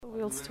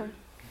We'll start.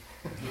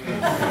 So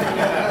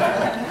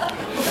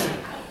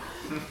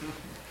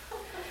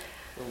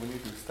we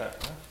need to start,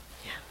 huh?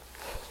 Yeah.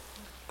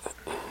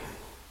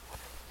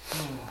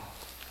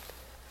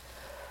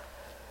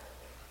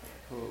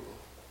 So,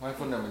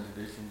 mindfulness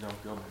meditation,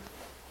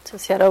 So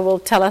Sayadaw will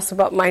tell us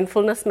about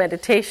mindfulness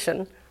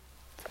meditation.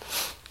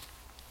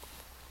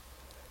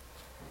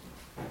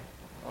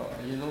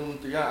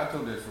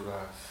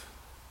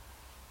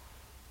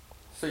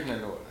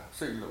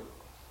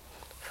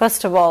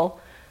 First of all,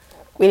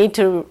 we need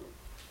to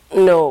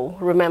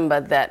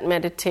remember that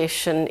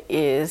meditation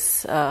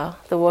is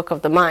the work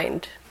of the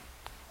mind.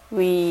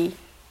 We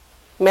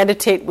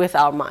meditate with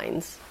our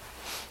minds.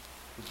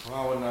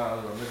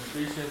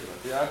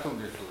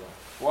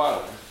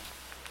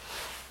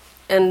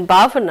 And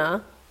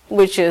bhavana,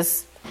 which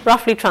is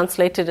roughly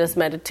translated as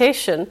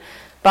meditation,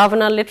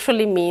 bhavana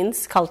literally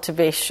means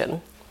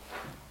cultivation.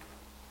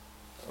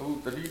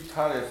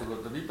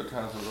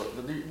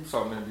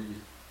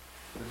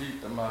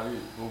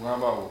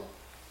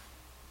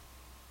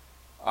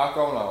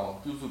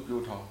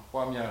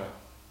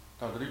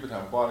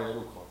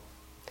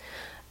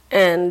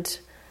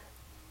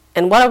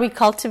 And what are we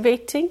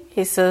cultivating?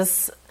 He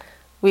says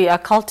we are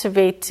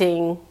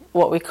cultivating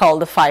what we call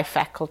the 5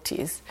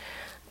 faculties.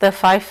 The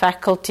 5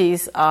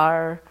 faculties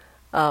are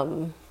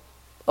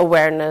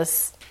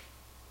awareness,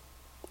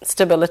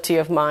 stability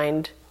of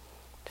mind,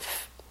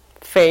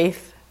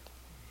 faith,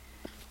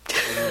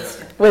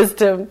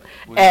 wisdom,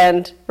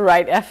 and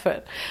right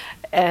effort.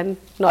 And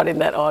not in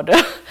that order.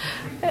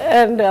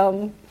 And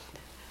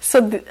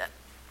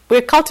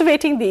we're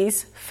cultivating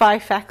these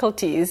 5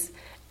 faculties,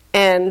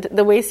 and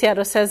the way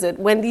Sayadaw says it,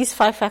 when these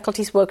 5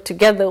 faculties work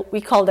together, we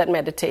call that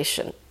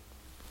meditation.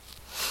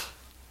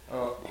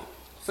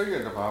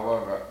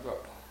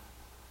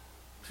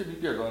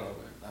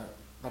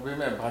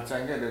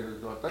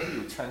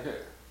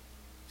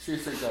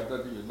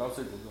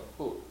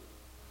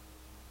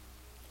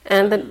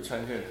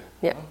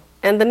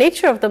 And the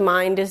nature of the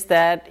mind is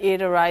that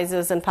it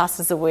arises and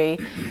passes away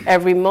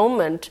every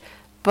moment,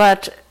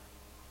 but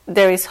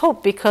there is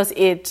hope because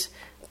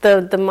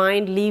the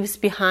mind leaves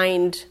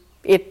behind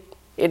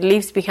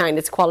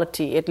its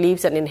quality. It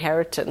leaves an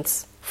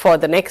inheritance for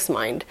the next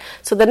mind.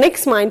 So the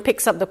next mind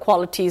picks up the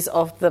qualities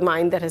of the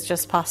mind that has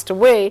just passed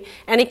away,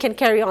 and it can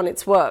carry on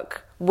its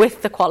work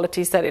with the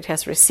qualities that it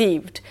has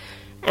received,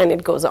 and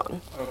it goes on.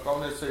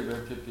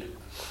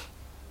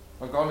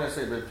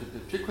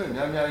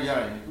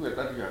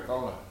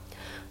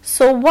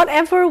 So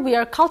whatever we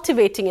are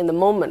cultivating in the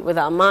moment with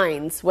our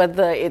minds,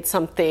 whether it's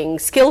something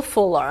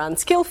skillful or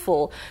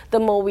unskillful, the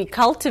more we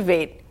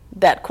cultivate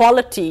that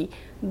quality,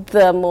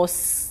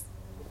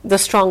 the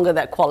stronger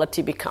that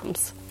quality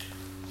becomes.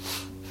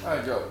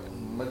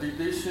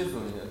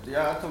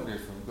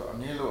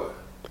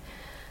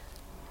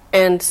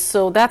 And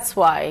so that's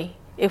why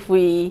if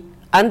we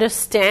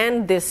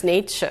understand this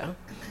nature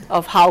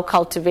of how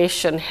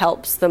cultivation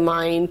helps the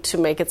mind to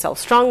make itself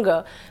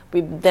stronger, we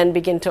then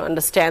begin to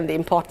understand the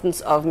importance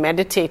of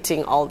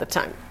meditating all the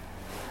time.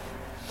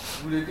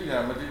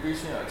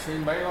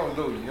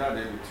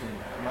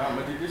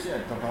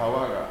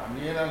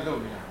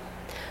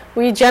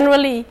 We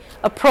generally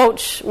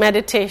approach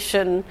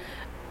meditation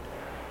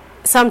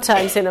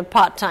sometimes in a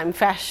part-time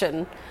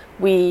fashion.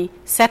 We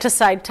set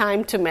aside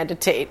time to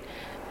meditate.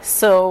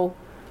 So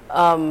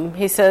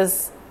he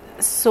says,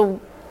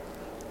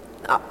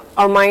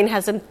 our mind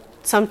hasn't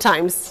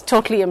sometimes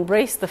totally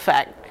embraced the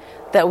fact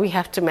that we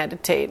have to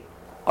meditate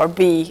or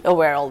be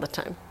aware all the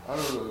time.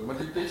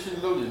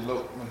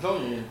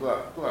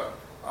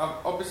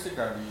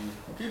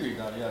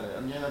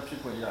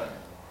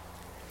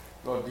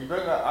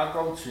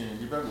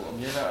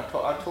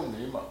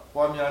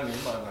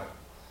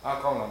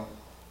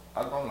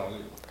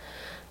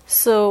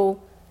 So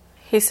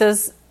he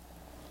says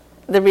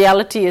the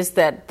reality is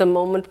that the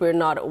moment we're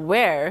not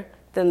aware,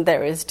 then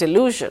there is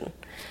delusion.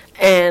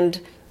 And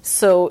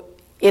so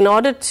in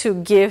order to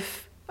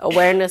give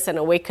awareness and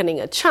awakening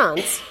a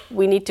chance,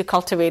 we need to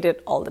cultivate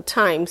it all the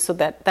time so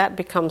that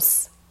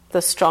becomes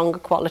the stronger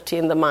quality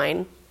in the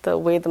mind, the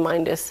way the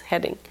mind is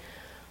heading.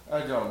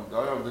 And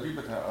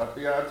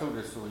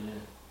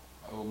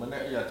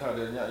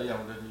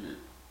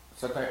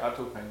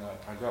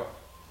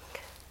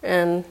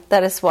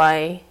that is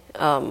why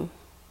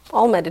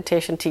all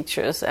meditation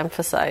teachers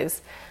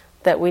emphasize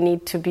that we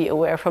need to be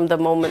aware from the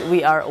moment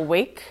we are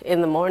awake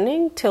in the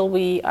morning till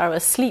we are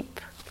asleep,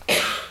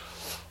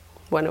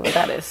 whenever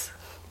that is.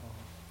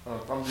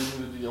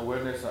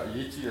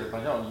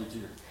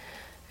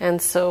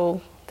 And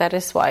so that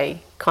is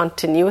why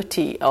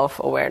continuity of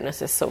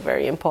awareness is so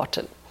very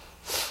important.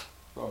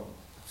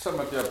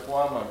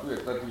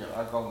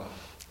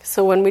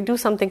 So when we do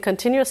something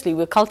continuously,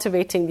 we're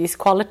cultivating these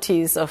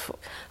qualities of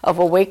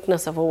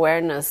awakeness, of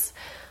awareness,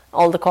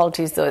 all the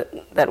qualities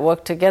that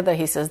work together,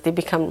 he says, they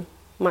become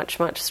much,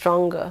 much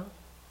stronger.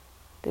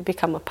 They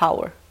become a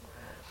power.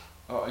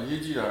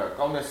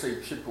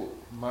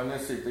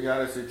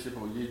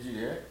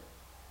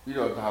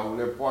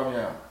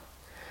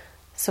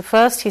 So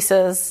first he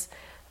says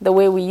the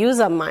way we use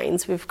our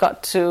minds. We've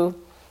got to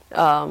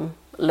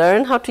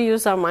learn how to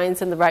use our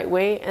minds in the right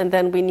way, and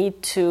then we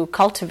need to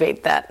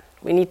cultivate that.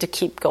 We need to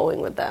keep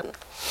going with that.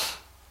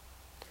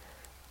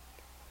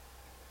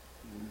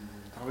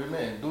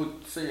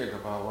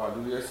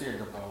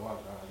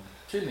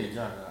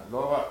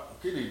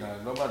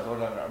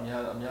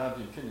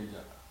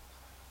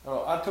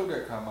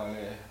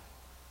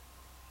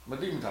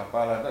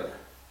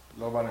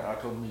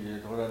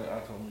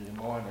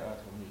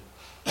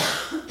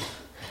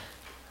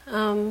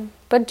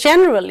 But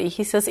generally,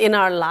 he says, in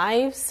our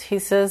lives, he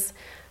says,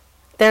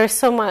 there is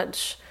so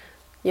much,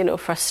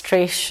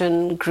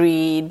 frustration,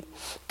 greed,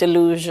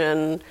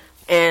 delusion,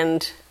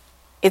 and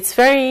it's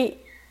very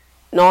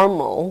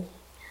normal,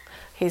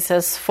 he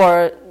says,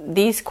 for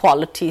these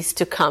qualities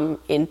to come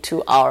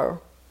into our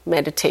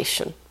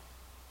meditation.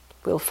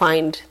 We'll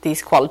find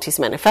these qualities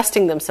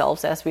manifesting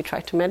themselves as we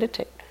try to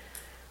meditate.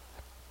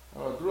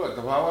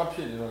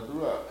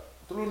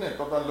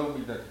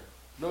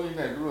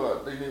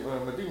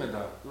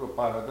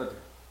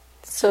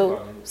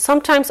 So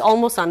sometimes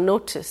almost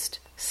unnoticed,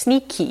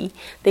 sneaky,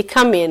 they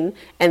come in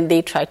and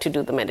they try to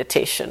do the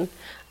meditation,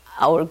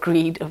 our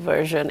greed,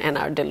 aversion, and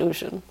our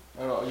delusion.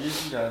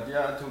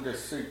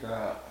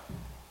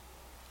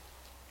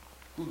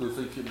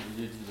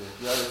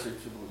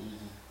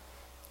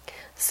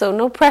 So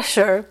no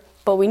pressure,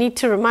 but we need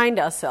to remind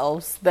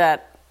ourselves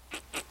that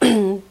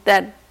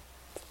that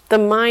the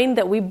mind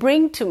that we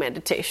bring to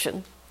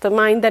meditation, the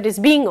mind that is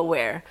being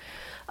aware,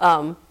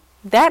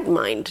 that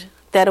mind,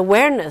 that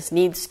awareness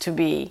needs to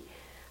be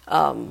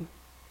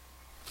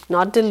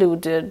not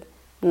deluded,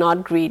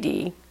 not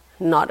greedy,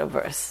 not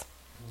averse.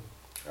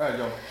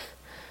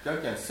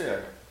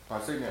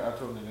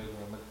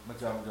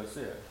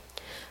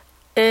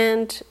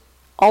 And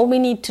all we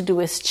need to do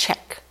is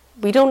check.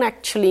 We don't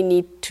actually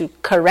need to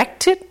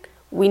correct it,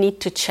 we need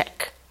to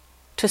check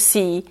to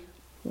see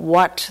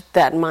what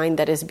that mind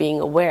that is being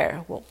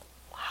aware,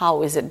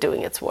 how is it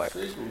doing its work.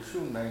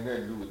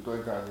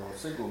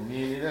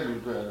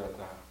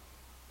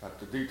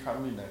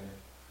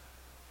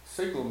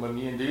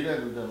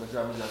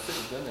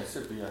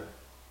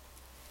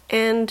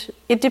 And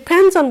it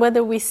depends on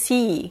whether we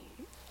see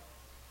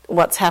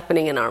what's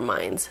happening in our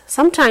minds.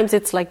 Sometimes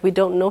it's like we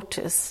don't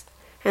notice,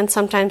 and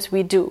sometimes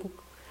we do.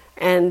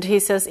 And he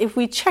says if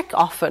we check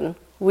often,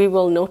 we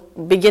will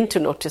begin to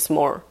notice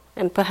more,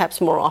 and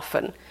perhaps more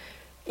often,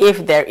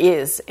 if there are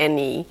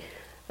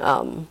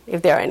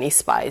any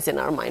spies in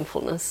our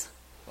mindfulness.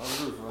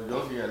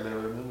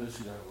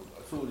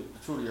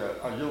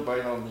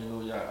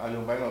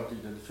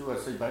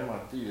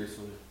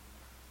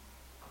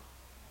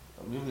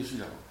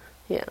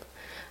 Yeah,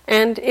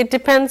 and it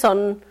depends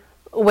on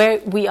where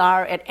we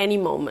are at any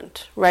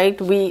moment,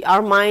 right?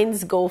 Our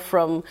minds go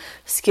from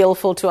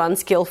skillful to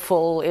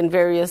unskillful in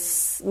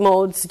various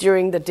modes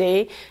during the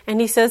day, and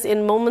he says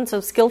in moments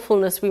of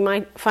skillfulness we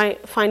might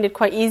find it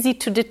quite easy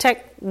to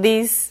detect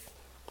these,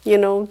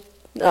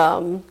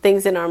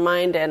 things in our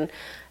mind,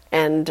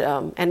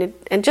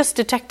 and just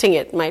detecting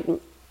it might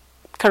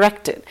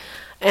correct it.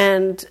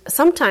 And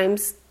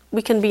sometimes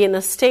we can be in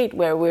a state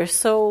where we're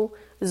so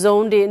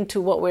zoned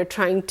into what we're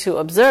trying to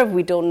observe,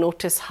 we don't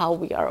notice how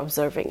we are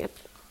observing it.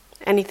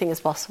 Anything is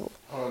possible.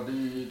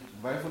 The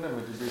mindfulness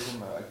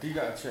meditation,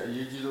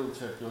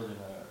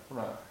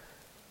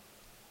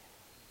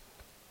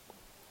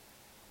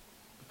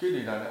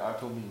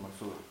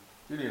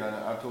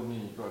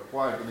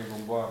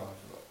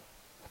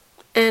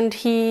 and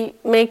he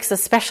makes a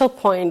special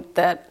point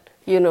that,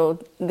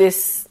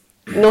 this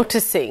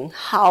noticing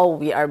how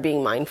we are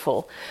being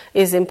mindful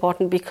is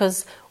important,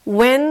 because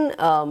when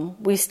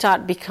we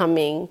start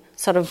becoming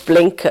sort of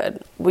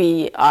blinkered,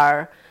 we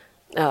are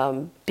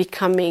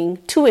becoming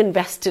too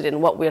invested in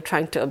what we're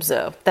trying to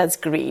observe. That's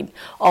greed.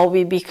 Or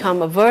we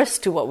become averse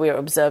to what we're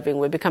observing.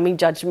 We're becoming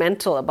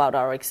judgmental about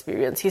our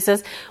experience. He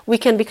says we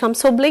can become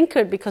so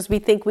blinkered because we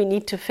think we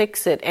need to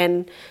fix it.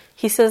 And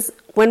he says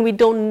when we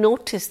don't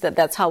notice that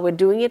that's how we're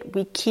doing it,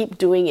 we keep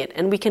doing it.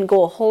 And we can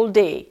go a whole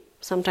day,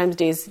 sometimes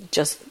days,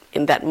 just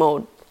in that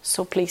mode.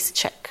 So please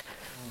check.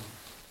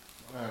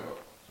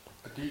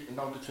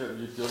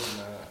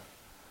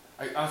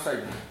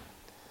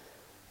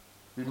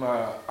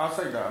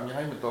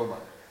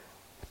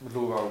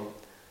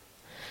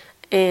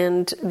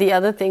 And the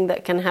other thing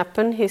that can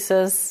happen, he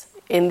says,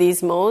 in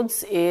these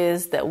modes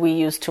is that we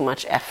use too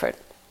much effort.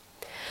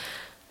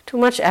 Too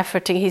much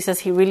efforting, he says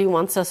he really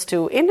wants us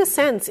to, in a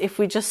sense, if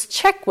we just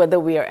check whether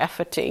we are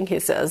efforting, he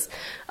says,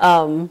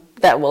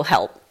 that will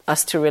help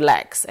us to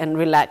relax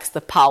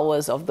the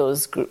powers of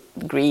those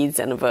greeds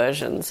and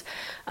aversions.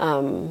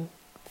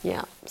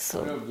 Yeah,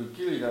 so.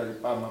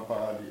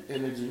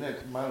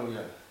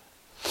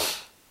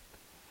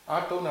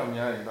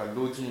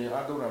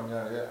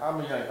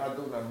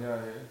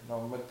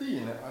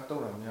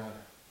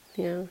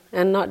 Yeah,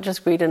 and not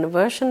just greed and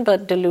aversion,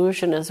 but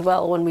delusion as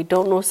well. When we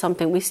don't know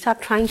something, we start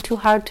trying too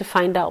hard to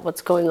find out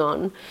what's going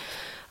on.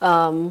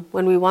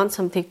 When we want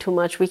something too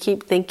much, we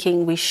keep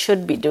thinking we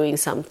should be doing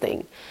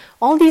something.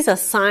 All these are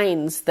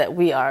signs that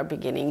we are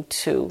beginning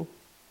to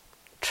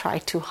try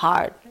too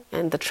hard.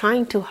 And the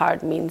trying too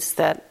hard means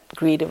that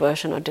greed,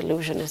 aversion, or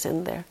delusion is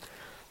in there.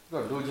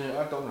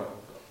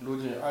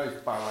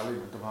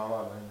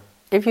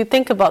 If you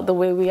think about the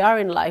way we are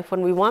in life,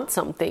 when we want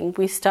something,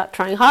 we start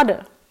trying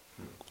harder.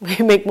 We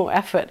make more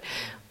effort.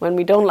 When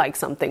we don't like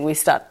something, we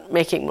start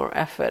making more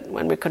effort.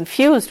 When we're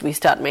confused, we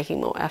start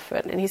making more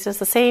effort. And he says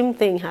the same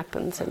thing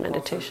happens in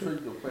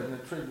meditation.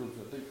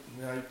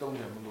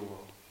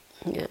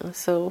 Yeah,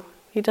 so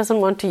he doesn't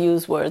want to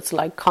use words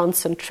like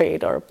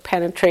concentrate or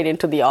penetrate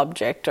into the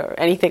object or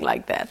anything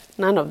like that.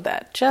 None of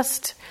that.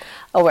 Just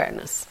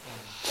awareness.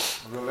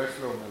 Relax.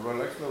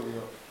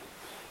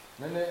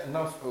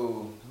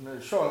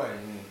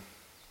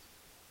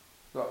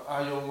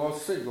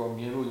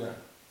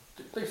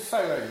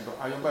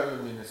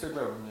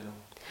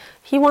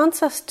 He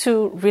wants us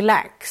to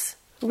relax,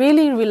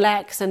 really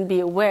relax and be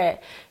aware.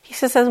 He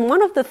says, and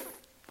one of the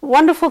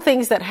wonderful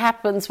things that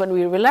happens when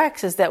we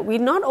relax is that we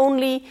not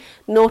only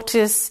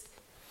notice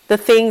the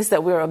things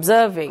that we're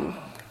observing,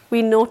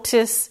 we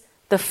notice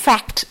the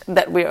fact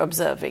that we're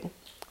observing.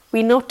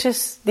 We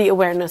notice the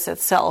awareness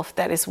itself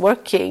that is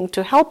working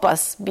to help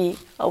us be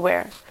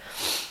aware.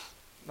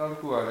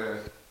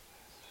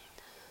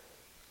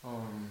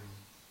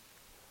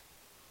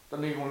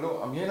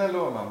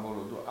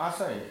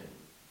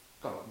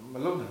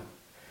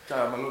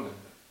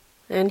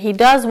 And he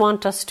does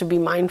want us to be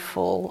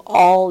mindful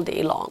all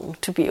day long,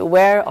 to be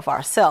aware of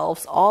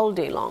ourselves all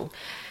day long.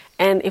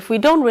 And if we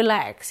don't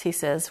relax, he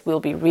says, we'll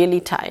be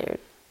really tired.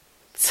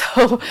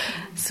 So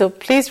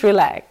please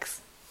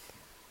relax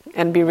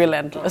and be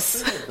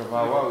relentless.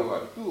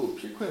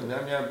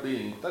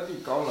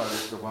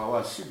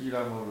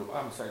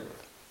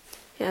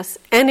 Yes,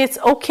 and it's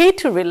okay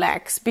to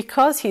relax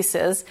because he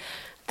says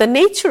the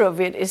nature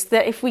of it is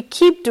that if we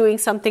keep doing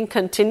something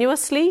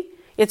continuously,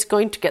 it's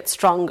going to get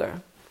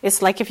stronger.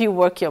 It's like if you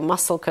work your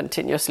muscle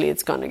continuously,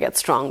 it's going to get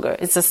stronger.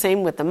 It's the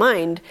same with the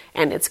mind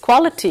and its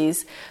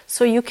qualities.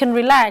 So you can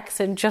relax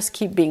and just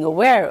keep being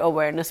aware.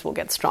 Awareness will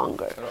get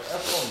stronger.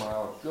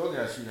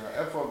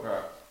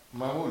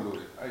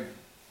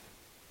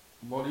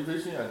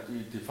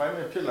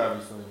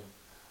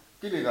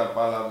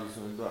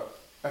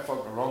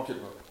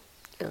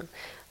 Yeah.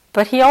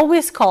 But he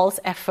always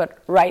calls effort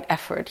right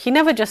effort. He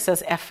never just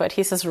says effort.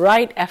 He says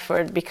right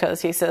effort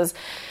because he says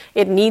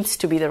it needs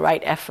to be the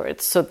right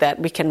effort so that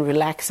we can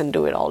relax and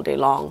do it all day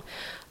long.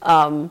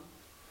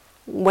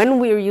 When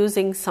we're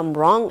using some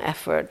wrong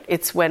effort,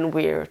 it's when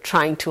we're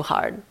trying too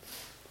hard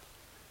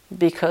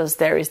because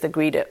there is the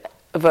greed,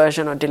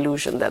 aversion, or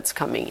delusion that's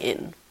coming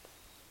in,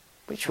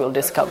 which we'll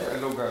discover.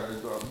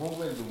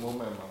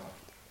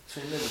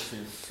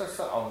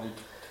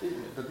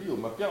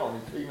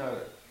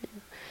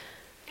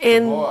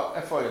 And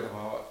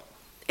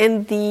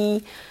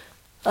the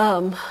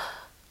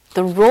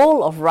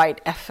role of right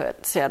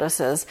effort, Sayadaw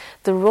says,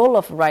 the role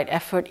of right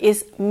effort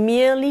is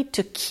merely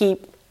to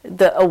keep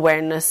the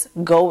awareness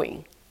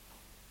going.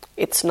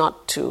 It's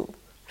not to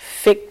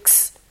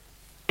fix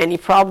any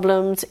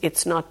problems.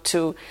 It's not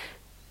to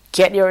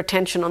get your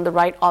attention on the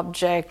right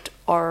object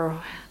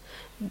or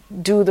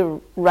do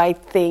the right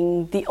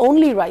thing. The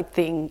only right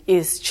thing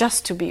is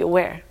just to be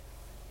aware.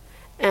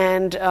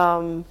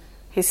 And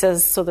he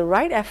says, so the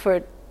right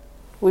effort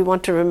we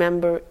want to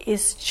remember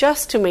is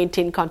just to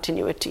maintain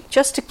continuity,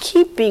 just to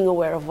keep being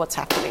aware of what's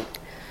happening.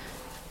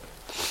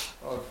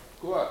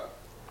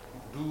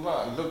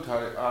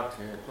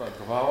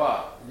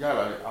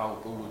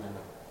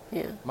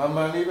 Yeah.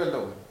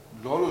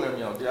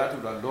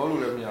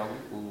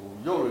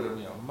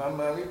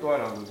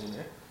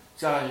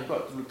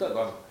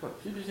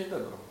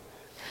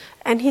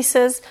 And he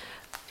says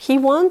he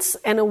wants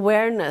an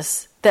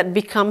awareness that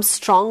becomes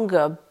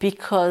stronger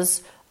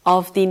because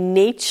of the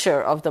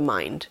nature of the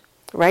mind,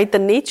 right? The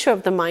nature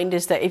of the mind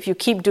is that if you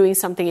keep doing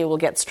something, it will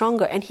get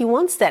stronger. And he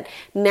wants that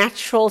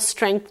natural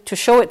strength to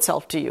show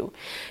itself to you.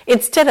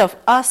 Instead of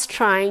us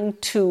trying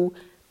to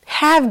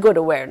have good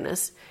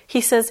awareness,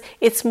 he says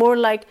it's more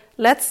like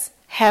let's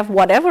have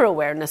whatever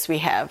awareness we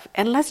have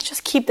and let's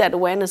just keep that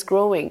awareness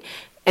growing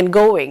and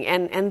going.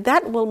 And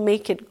that will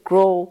make it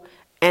grow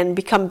and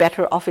become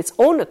better of its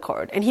own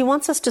accord. And he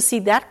wants us to see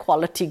that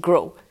quality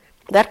grow,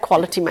 that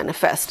quality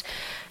manifest.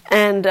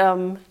 And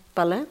and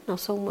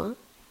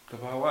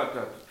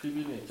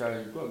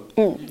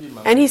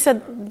he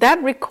said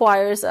that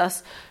requires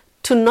us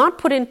to not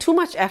put in too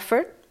much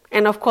effort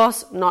and of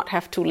course not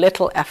have too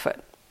little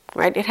effort,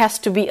 right? It has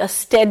to be a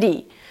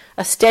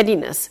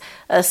steadiness,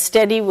 a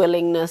steady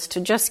willingness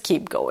to just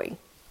keep going.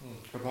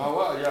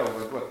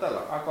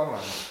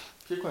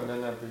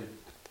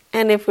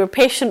 And if we're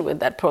patient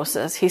with that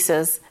process, he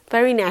says,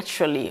 very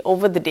naturally,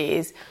 over the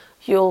days,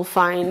 you'll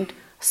find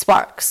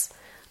sparks,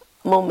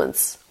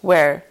 moments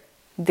where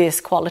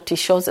this quality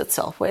shows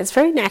itself, where it's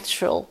very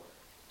natural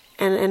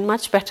and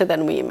much better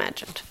than we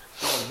imagined.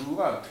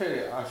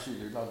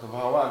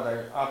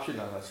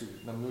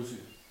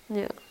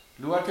 Yeah.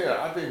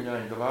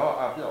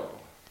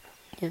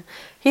 Yeah.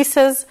 He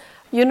says,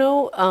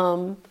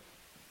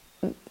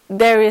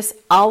 there is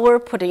our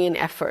putting in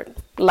effort,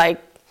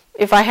 like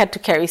if I had to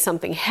carry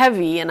something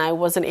heavy and I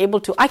wasn't able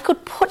to, I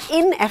could put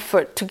in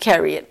effort to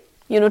carry it,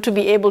 to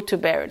be able to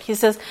bear it. He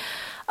says,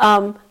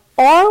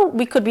 or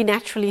we could be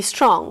naturally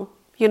strong.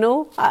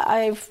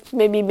 I've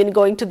maybe been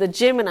going to the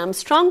gym and I'm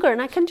stronger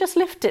and I can just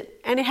lift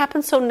it, and it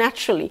happens so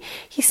naturally.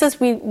 He says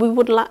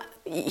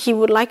he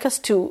would like us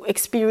to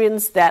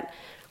experience that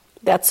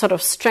sort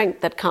of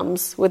strength that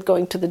comes with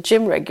going to the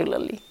gym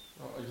regularly.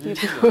 Yeah.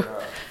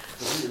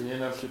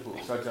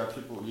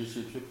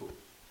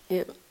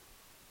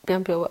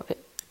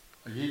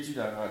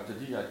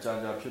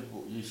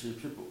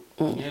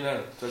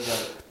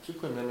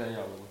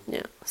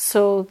 Yeah.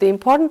 So the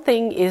important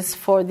thing is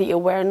for the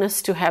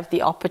awareness to have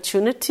the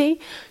opportunity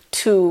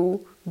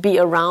to be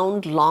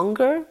around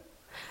longer,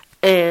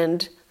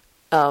 and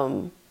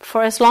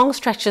for as long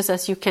stretches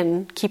as you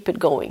can keep it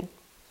going.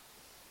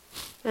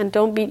 And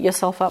don't beat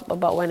yourself up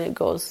about when it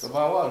goes.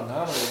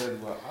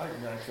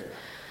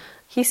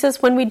 He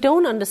says when we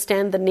don't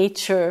understand the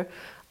nature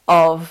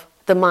of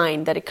the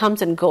mind, that it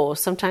comes and goes,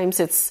 sometimes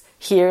it's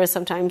here,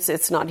 sometimes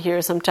it's not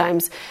here,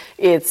 sometimes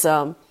it's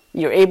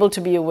you're able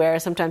to be aware,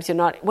 sometimes you're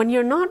not. When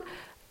you're not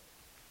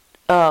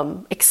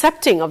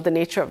accepting of the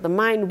nature of the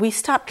mind, we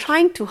start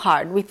trying too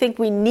hard. We think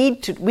we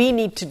need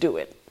to do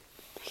it.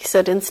 He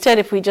said instead,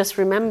 if we just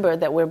remember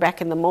that we're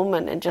back in the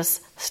moment and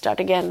just start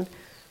again,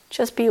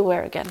 just be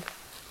aware again.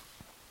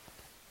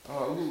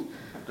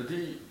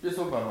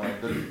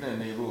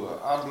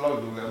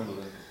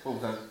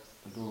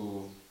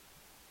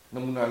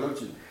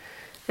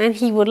 And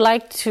he would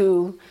like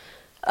to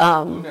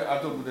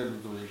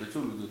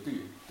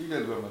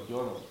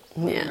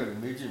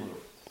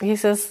he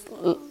says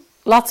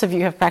lots of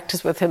you have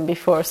practiced with him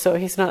before, so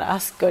he's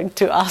not going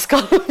to ask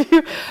all of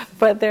you,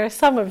 but there are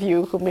some of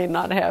you who may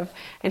not have.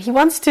 And he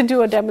wants to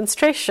do a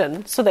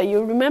demonstration so that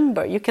you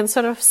remember, you can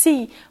sort of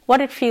see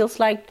what it feels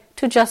like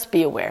to just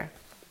be aware.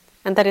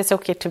 And that it's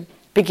okay to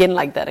begin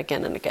like that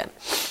again and again.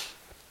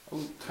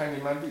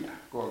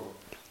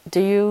 Do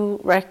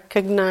you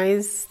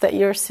recognize that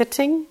you're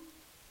sitting?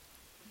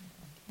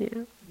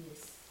 Yeah.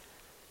 Yes.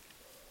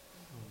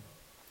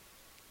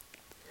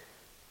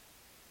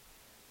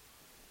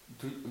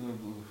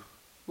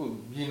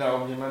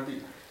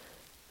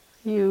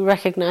 You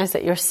recognize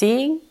that you're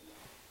seeing?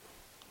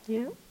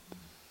 Yeah.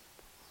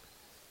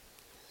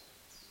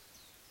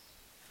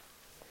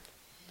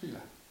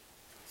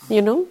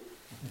 You know?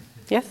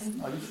 Yes?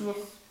 Are you sure?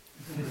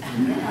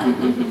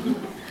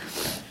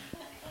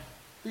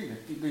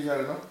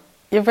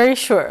 You're very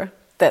sure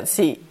that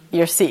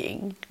you're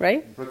seeing,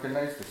 right?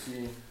 Recognize the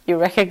seeing. You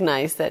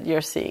recognize that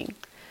you're seeing.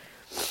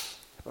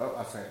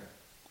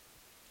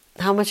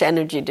 How much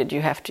energy did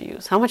you have to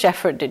use? How much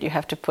effort did you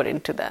have to put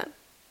into that?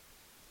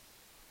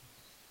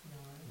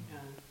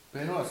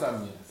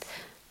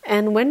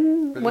 And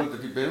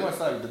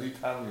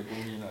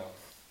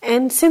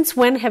and since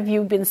when have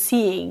you been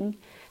seeing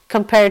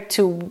compared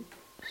to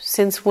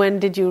since when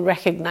did you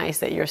recognize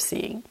that you're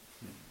seeing?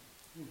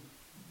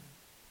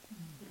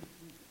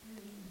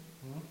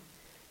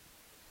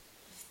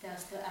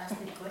 Starts to ask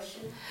the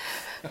question.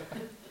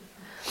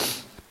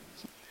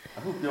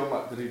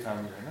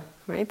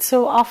 Right,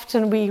 so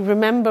often we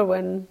remember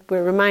when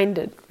we're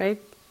reminded,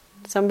 right?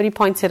 Somebody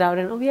points it out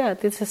and, oh yeah,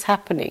 this is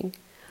happening.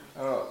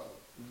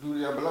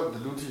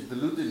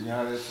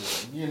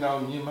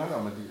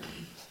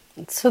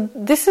 So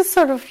this is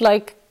sort of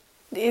like,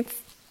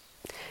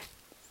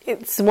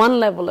 it's one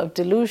level of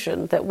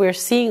delusion that we're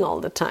seeing all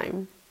the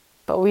time,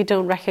 but we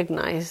don't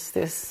recognize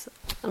this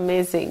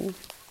amazing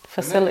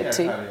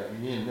facility.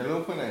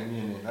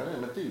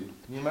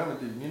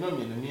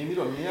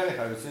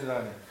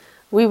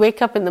 We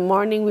wake up in the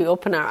morning, we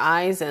open our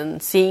eyes,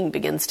 and seeing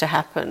begins to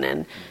happen.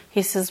 And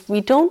he says, we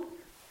don't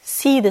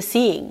see the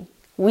seeing,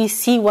 we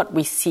see what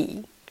we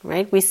see,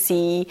 right? We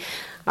see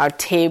our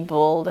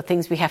table, the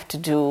things we have to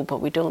do,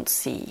 but we don't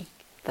see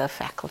the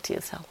faculty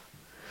itself.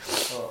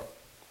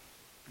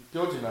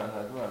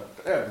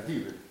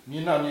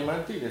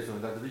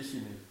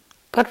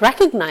 But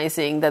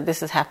recognizing that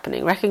this is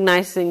happening,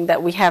 recognizing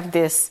that we have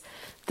this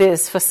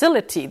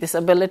facility, this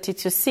ability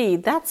to see,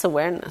 that's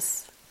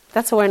awareness.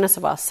 That's awareness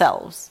of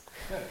ourselves.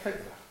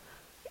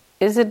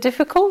 Is it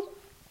difficult?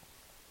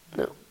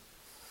 No.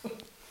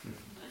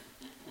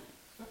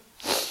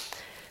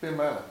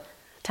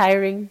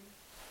 Tiring?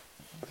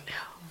 No.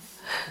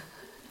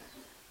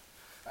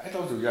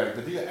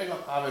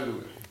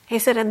 He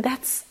said, and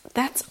that's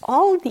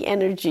all the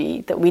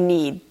energy that we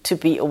need to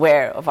be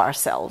aware of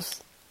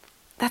ourselves.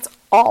 That's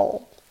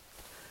all.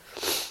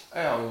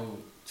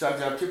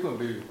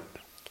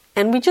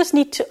 And we just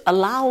need to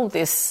allow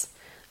this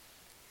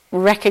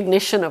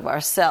recognition of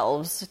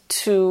ourselves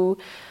to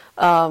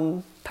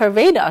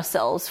pervade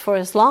ourselves for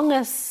as long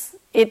as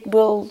it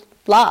will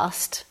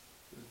last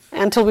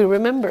until we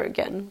remember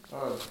again.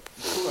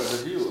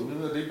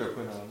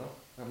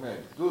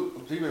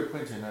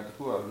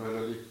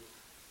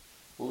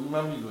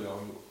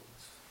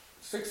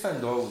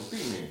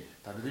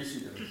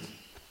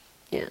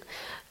 Yeah.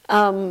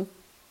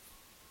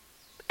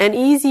 An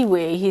easy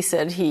way, he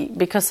said,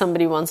 because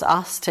somebody once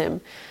asked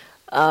him,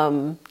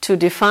 to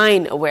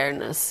define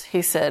awareness.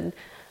 He said,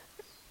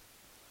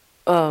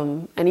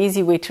 an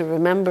easy way to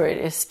remember it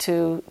is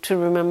to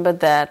remember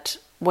that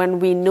when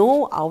we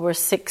know our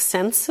six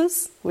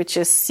senses, which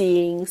is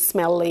seeing,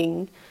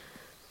 smelling,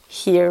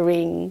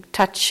 hearing,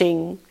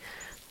 touching,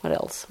 what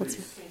else?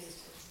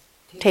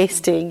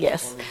 Tasting,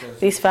 yes.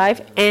 These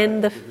five,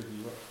 and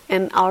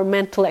our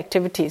mental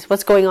activities,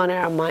 what's going on in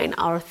our mind,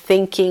 our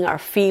thinking, our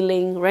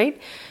feeling, right?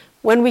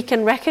 When we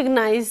can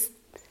recognize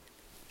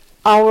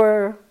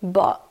our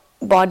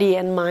body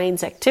and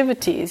mind's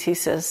activities, he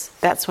says,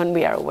 that's when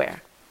we are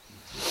aware.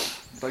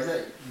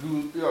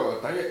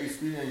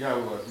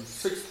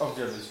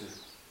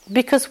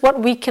 Because what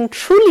we can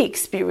truly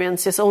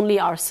experience is only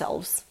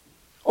ourselves,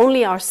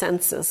 only our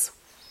senses.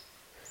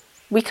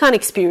 We can't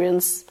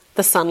experience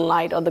the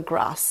sunlight or the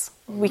grass.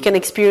 We can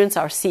experience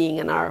our seeing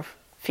and our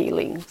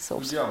feeling.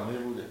 So.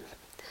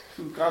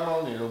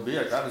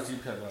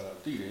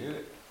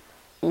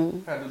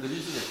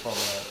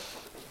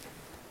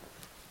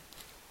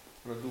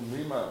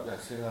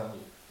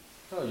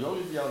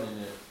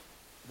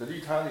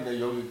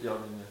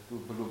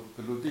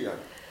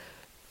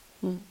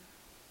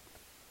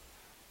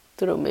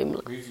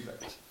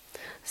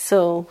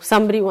 So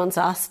somebody once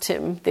asked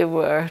him, they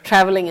were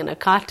traveling in a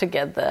car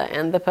together,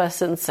 and the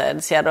person said,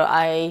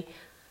 Sayadaw,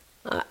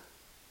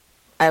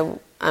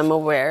 I'm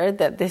aware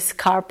that this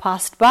car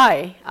passed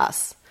by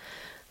us.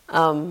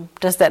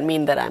 Does that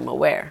mean that I'm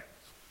aware?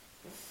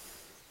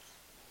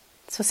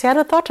 So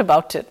Sayadaw thought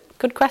about it.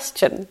 Good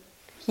question.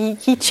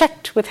 He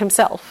checked with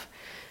himself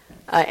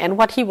and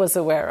what he was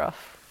aware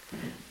of.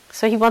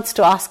 So he wants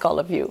to ask all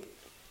of you,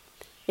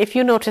 if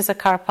you notice a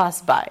car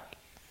pass by,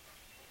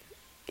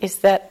 is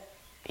that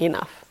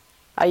enough?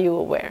 Are you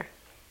aware?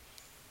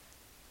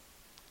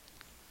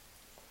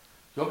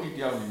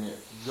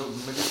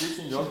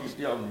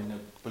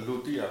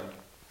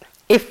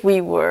 If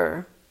we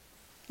were,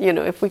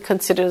 if we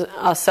consider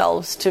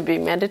ourselves to be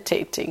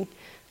meditating,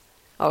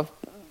 or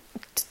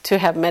to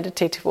have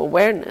meditative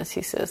awareness,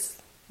 he says,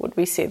 would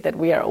we say that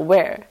we are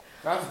aware?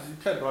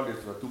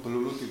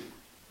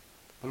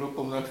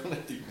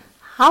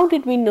 How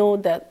did we know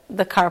that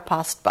the car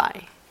passed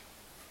by?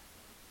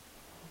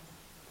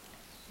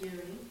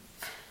 Hearing.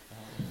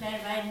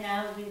 Like right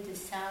now with the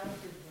sound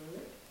of the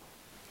bird.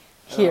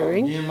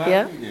 Hearing,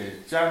 yeah.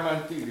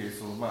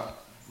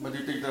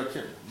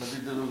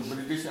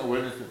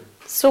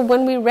 So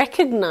when we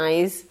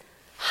recognize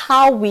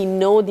how we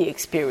know the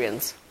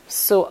experience,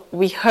 so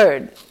we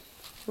heard,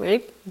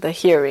 right, the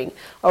hearing,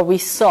 or we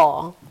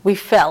saw, we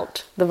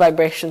felt the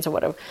vibrations or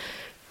whatever.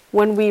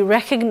 When we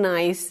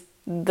recognize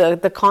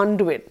the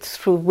conduit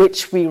through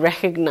which we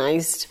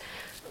recognized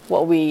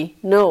what we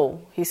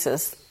know, he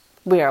says,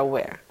 we are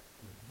aware.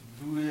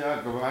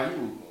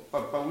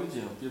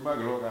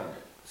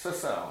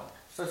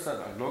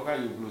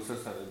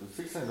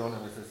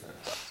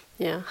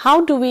 Yeah.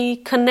 How do we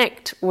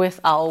connect with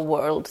our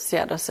world?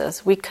 Sayadaw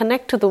says we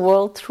connect to the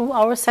world through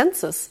our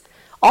senses,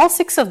 all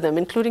six of them,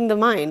 including the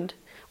mind.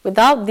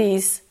 Without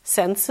these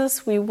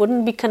senses, we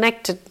wouldn't be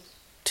connected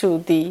to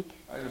the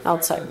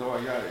outside.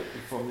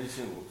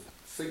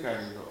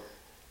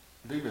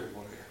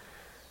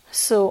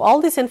 So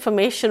all this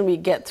information we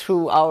get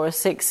through our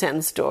six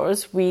sense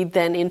doors, we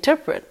then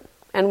interpret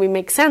and we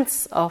make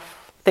sense of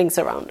things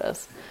around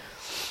us.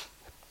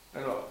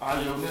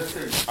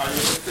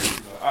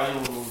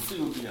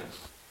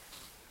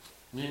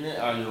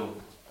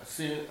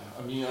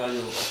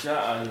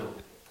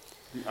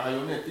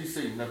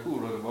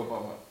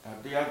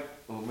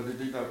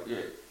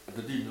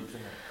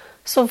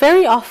 So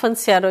very often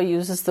Sayadaw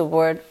uses the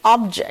word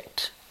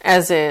object,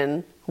 as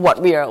in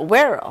what we are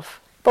aware of.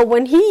 But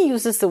when he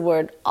uses the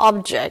word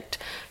object,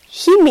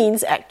 he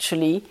means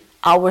actually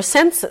our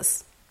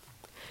senses.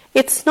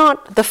 It's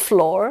not the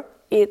floor,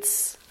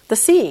 it's the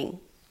seeing.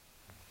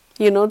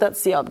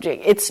 That's the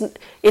object.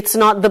 It's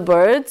not the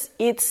birds,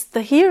 it's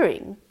the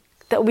hearing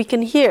that we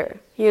can hear.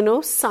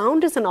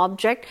 Sound is an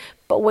object,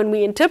 but when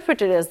we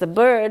interpret it as the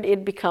bird,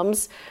 it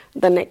becomes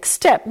the next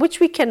step, which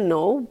we can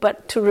know,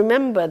 but to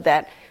remember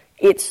that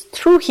it's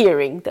through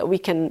hearing that we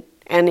can,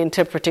 and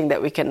interpreting,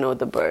 that we can know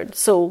the bird.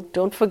 So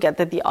don't forget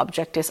that the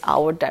object is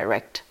our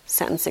direct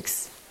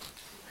senses.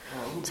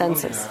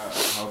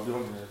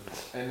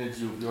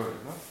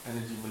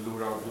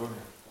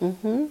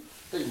 Mm-hmm.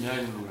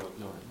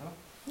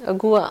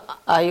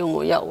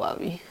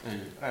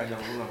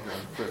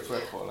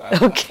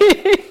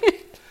 Okay.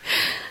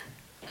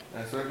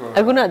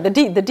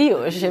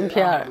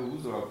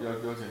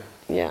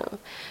 Yeah.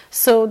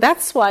 So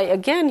that's why,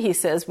 again, he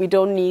says we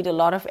don't need a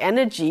lot of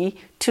energy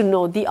to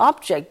know the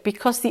object,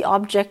 because the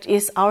object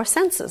is our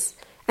senses.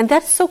 And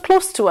that's so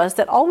close to us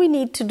that all we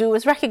need to do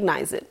is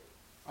recognize it.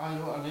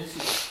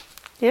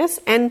 Yes,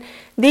 and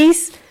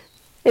these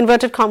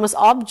inverted commas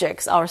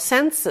objects, our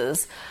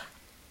senses,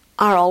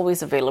 are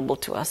always available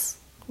to us.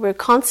 We're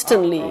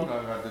constantly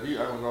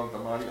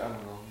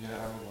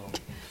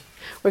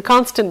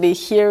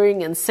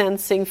hearing and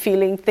sensing,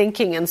 feeling,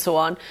 thinking, and so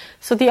on.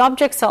 So the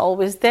objects are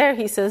always there.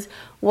 He says,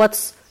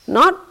 what's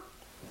not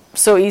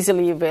so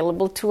easily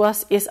available to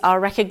us is our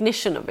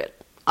recognition of it,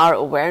 our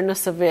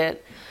awareness of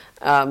it,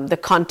 the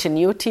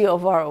continuity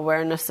of our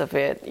awareness of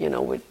it,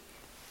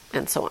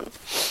 and so on.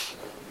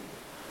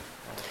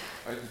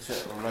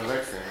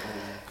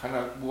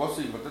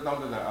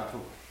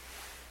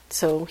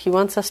 So he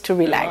wants us to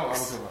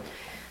relax,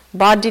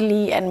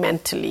 bodily and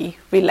mentally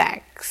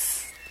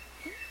relax.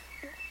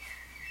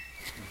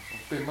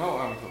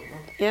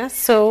 Yeah,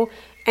 so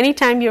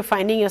anytime you're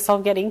finding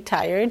yourself getting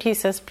tired, he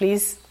says,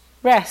 please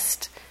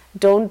rest.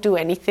 Don't do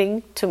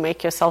anything to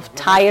make yourself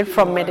tired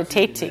from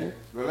meditating.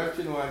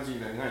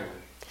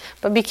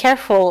 But be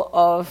careful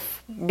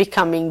of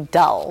becoming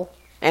dull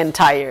and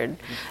tired.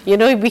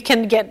 We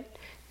can get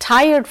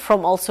tired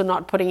from also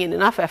not putting in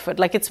enough effort.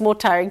 Like, it's more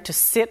tiring to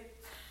sit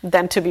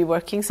than to be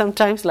working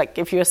sometimes. Like,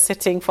 if you're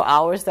sitting for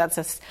hours, that's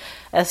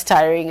as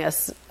tiring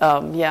as,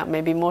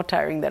 maybe more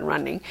tiring than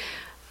running.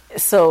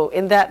 So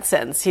in that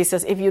sense, he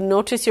says, if you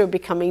notice you're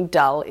becoming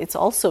dull, it's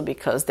also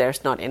because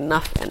there's not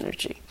enough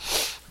energy.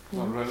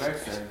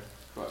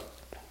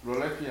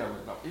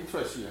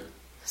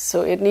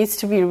 So it needs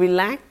to be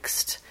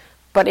relaxed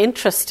but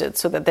interested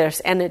so that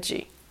there's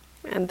energy,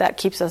 and that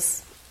keeps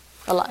us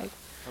alive.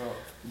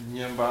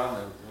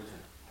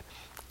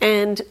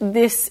 And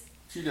this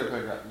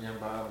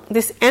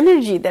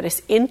energy that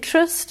is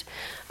interest,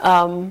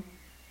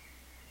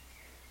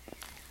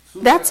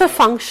 that's a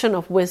function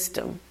of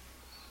wisdom.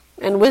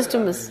 And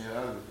wisdom is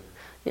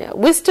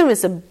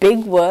a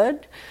big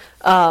word,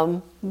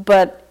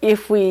 but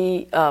if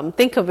we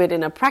think of it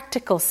in a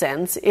practical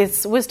sense,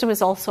 wisdom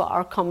is also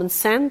our common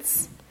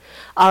sense,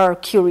 our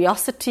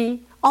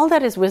curiosity. All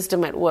that is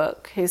wisdom at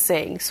work, he's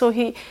saying. So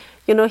he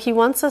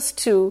wants us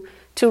to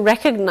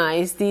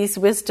recognize these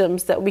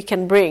wisdoms that we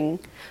can bring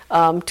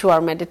to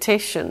our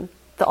meditation,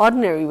 the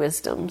ordinary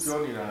wisdoms.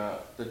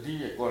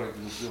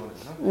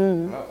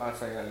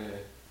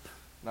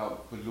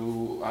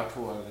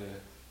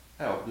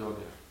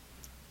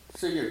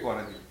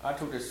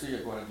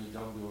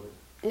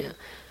 Yeah.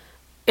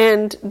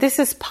 And this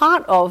is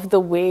part of the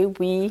way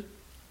we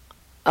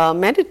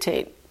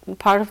meditate.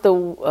 Part of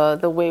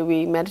the way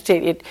we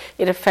meditate,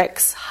 it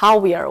affects how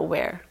we are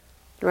aware,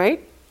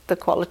 right? The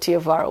quality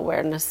of our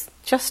awareness,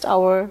 just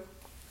our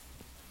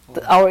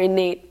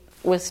innate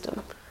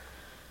wisdom.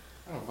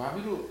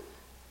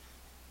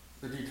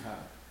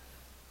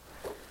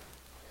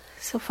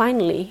 So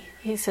finally,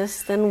 he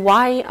says, then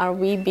why are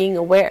we being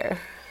aware?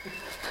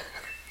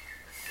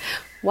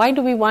 Why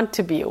do we want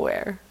to be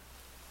aware?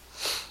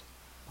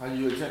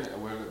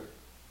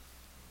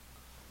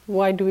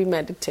 Why do we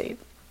meditate?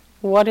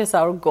 What is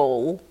our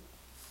goal?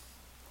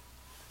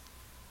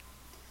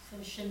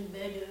 Function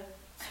better.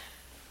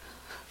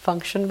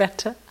 Function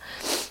better?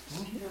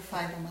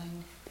 Purify the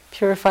mind.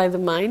 Purify the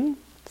mind?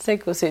 စိတ်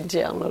ကိုစင်ကြ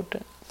အောင်လုပ်တ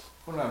ယ်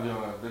ခုနပြော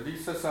တာတတိ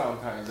ဆက်ဆအောင်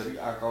ထိုင်တတိ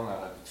အားကောင်းလာ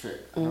တာတစ်ချက်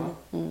နော်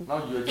နော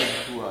က်ရွယ်ချက်တ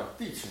စ်ခုက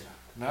တိချင်တာ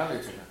နားလေ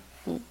ချင်တာ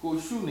ကို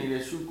ရှုနေ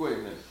တဲ့ရှုွက်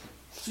နဲ့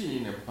ကြည့်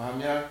နေဘာ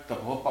များသ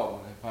ဘောပေါက်မ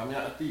လဲဘာ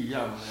များအတိရ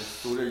မလဲ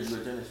ဆိုတဲ့ရွ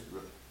ယ်ချက်နဲ့ရှိတ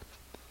ယ်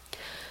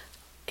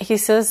He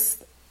says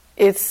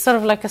it's sort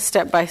of like a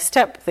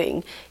step-by-step thing.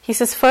 He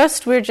says first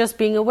we're just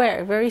being aware,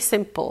 very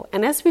simple.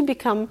 And as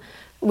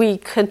we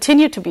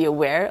continue to be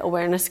aware,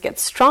 awareness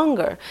gets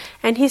stronger.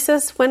 And he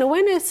says when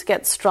awareness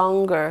gets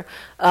stronger,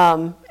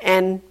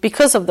 and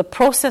because of the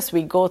process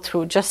we go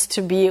through just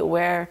to be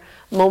aware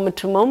moment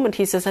to moment,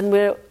 he says, and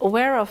we're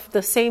aware of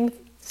the same,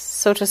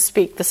 so to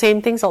speak, the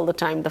same things all the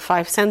time, the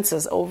 5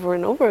 senses over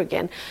and over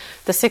again,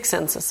 the 6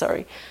 senses,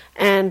 sorry.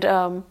 And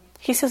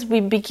he says we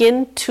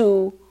begin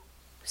to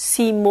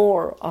see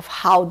more of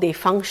how they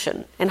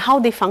function and how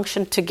they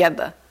function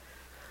together.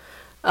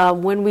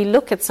 When we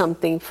look at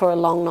something for a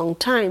long, long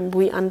time,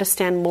 we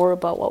understand more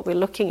about what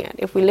we're looking at.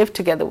 If we live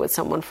together with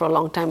someone for a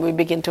long time, we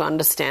begin to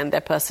understand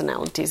their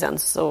personalities and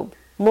so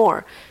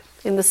more.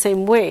 In the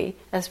same way,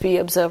 as we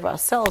observe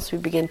ourselves, we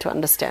begin to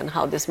understand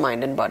how this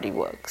mind and body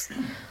works.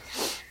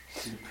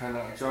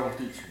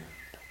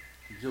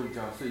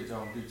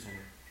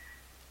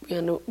 We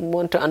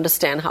want to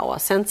understand how our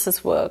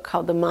senses work,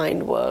 how the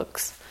mind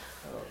works.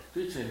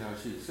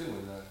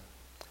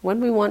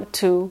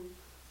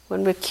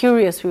 When we're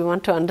curious, we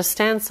want to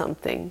understand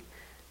something,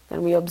 then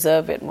we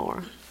observe it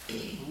more.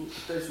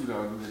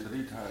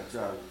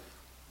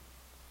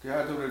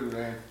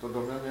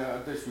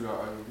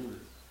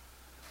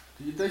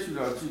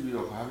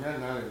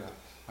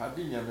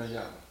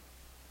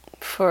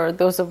 For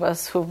those of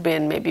us who've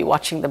been maybe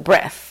watching the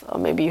breath, or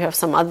maybe you have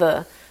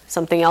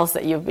something else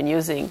that you've been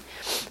using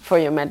for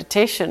your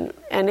meditation,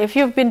 and if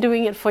you've been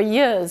doing it for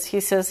years,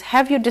 he says,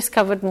 have you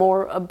discovered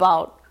more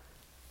about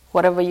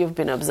whatever you've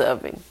been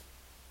observing?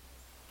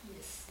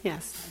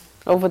 Yes,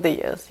 over the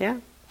years, yeah.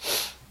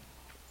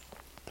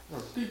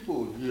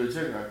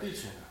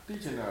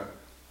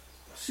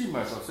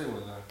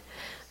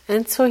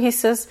 And so he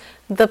says,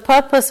 the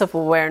purpose of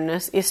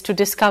awareness is to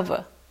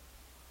discover,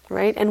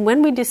 right? And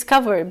when we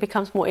discover, it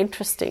becomes more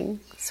interesting.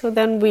 So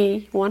then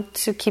we want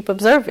to keep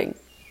observing.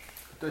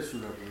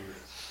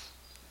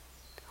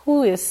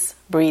 Who is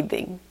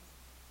breathing?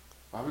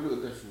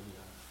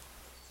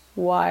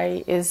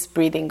 why is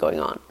breathing going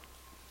on?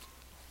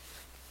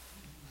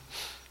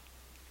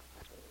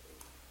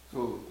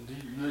 So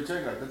you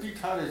check that the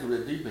detail is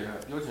with deep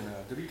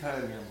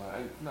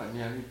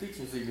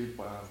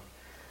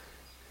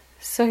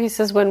So he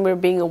says when we're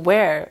being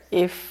aware,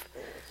 if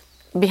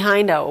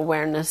behind our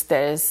awareness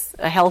there is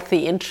a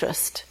healthy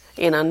interest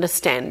in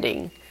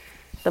understanding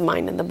the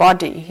mind and the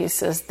body, he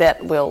says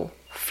that will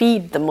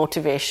feed the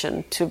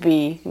motivation to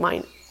be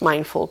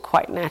mindful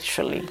quite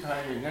naturally.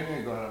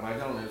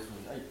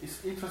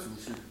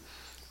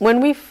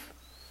 When we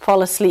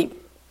fall asleep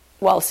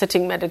while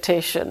sitting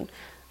meditation,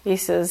 he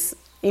says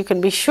you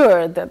can be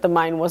sure that the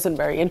mind wasn't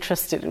very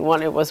interested in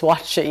what it was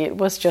watching, it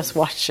was just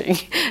watching.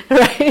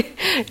 Right?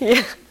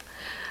 Yeah.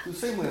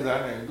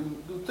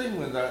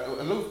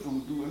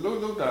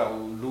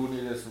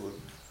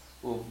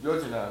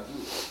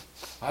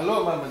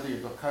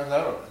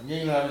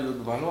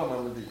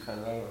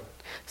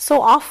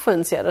 So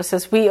often, Sayadaw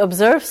says, we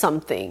observe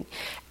something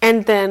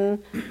and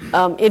then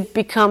it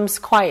becomes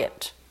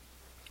quiet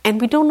and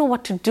we don't know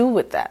what to do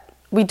with that.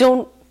 We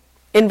don't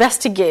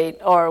investigate,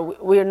 or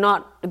we're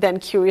not then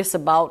curious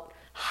about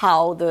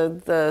how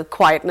the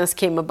quietness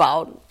came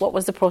about, what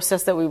was the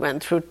process that we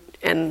went through,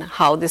 and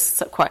how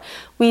this quiet.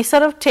 We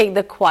sort of take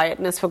the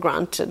quietness for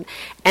granted,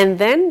 and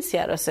then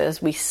Sayadaw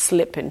says we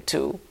slip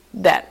into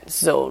that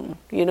zone.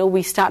 You know,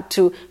 we start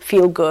to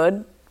feel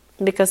good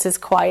because it's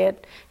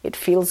quiet, it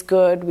feels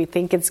good, we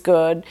think it's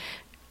good,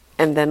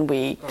 and then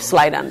we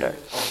slide under.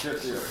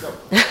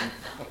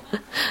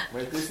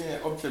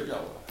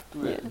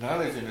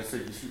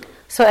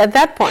 So at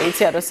that point,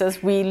 Sayadaw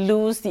says, we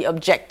lose the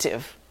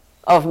objective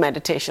of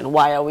meditation.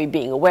 Why are we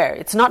being aware?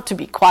 It's not to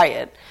be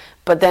quiet,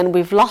 but then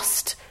we've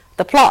lost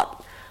the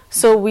plot.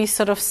 So we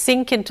sort of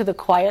sink into the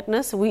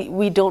quietness.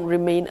 We don't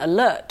remain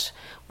alert.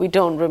 We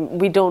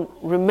don't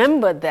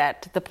remember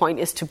that the point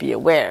is to be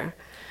aware.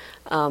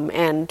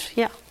 And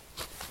yeah.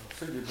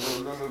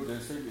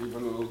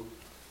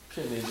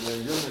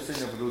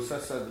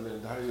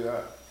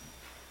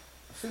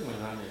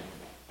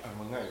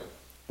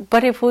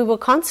 But if we were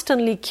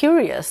constantly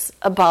curious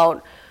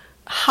about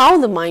how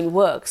the mind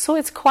works, so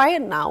it's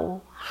quiet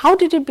now, how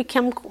did it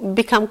become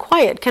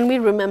quiet? Can we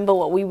remember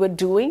what we were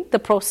doing, the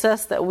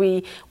process that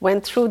we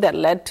went through that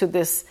led to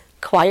this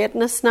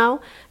quietness now?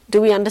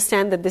 Do we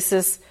understand that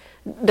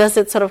does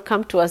it sort of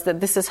come to us that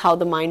this is how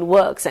the mind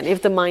works, and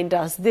if the mind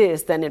does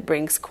this, then it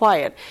brings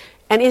quiet?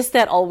 And is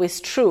that always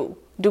true?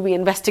 Do we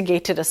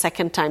investigate it a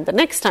second time the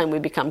next time we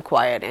become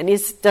quiet? And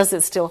does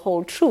it still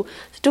hold true?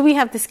 So do we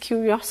have this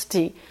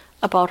curiosity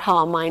about how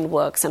our mind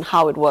works and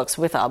how it works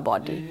with our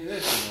body?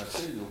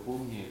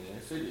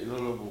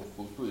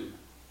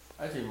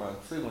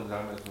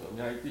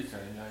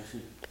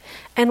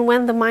 And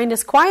when the mind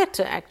is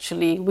quieter,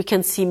 actually, we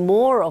can see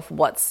more of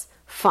what's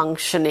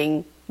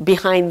functioning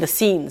behind the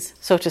scenes,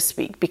 so to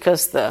speak,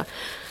 because the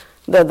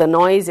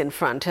noise in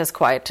front has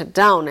quieted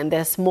down and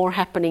there's more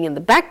happening in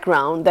the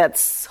background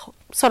that's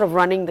sort of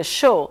running the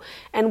show.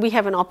 And we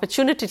have an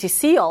opportunity to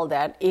see all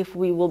that if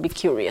we will be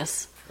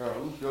curious.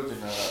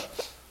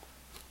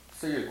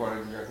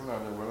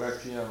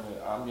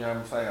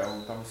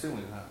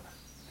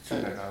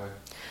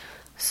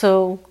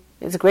 So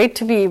it's great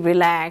to be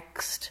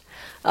relaxed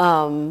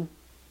and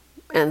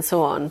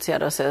so on,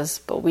 Sayadaw says,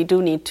 but we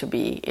do need to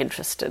be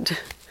interested.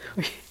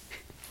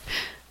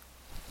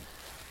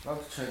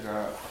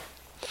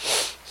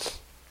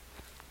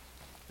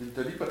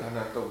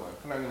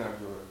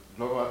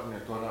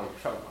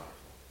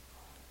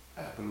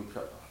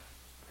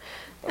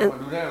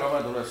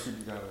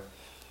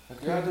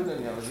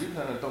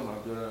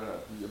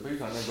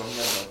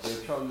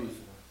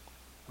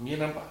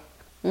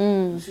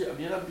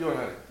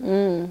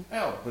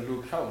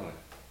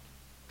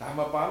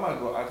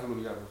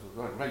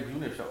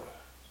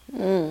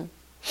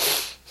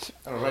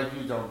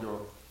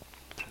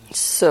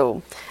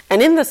 So,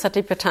 and in the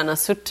Satipatthana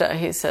Sutta,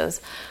 he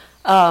says,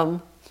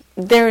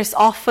 there is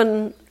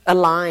often a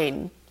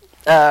line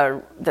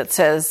that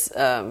says,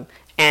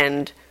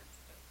 and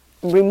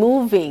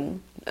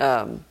removing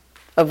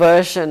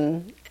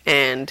aversion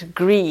and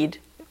greed,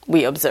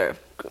 we observe.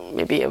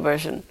 Maybe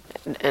aversion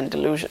and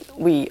delusion,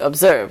 we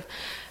observe.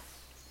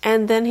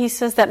 And then he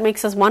says that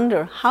makes us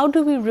wonder, how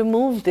do we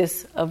remove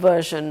this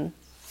aversion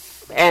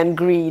and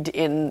greed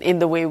in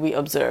the way we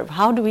observe?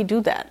 How do we do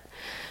that?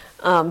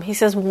 He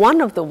says one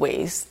of the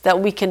ways that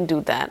we can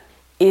do that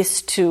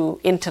is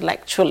to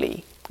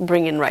intellectually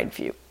bring in right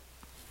view.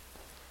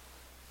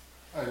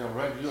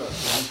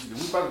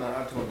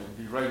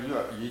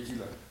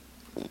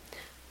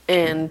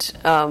 And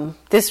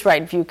this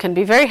right view can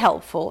be very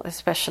helpful,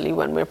 especially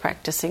when we're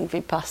practicing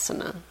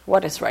vipassana.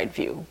 What is right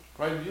view?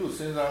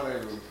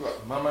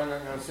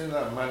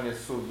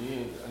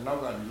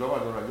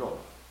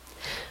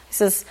 He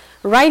says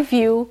right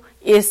view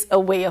is a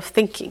way of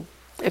thinking.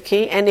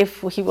 Okay, and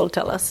if he will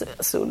tell us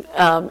soon,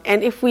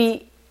 and if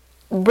we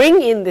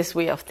bring in this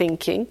way of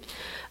thinking,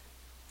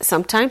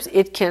 sometimes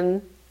it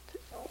can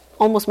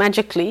almost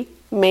magically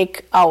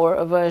make our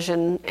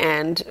aversion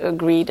and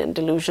greed and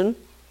delusion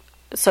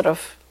sort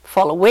of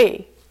fall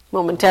away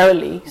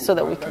momentarily so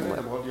that we can work.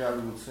 သဘောတရား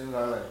ကိုစဉ်း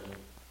စားလိုက်ရင်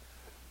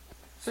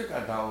စိတ်က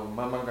ဒါကိုမ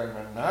မှန်ကန်က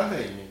န်နားလ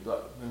ည်ရင်တော့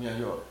မြန်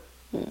ရော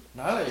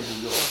နားလည်ဘူး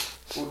ရော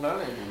ကိုနား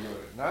လည်ဘူးရော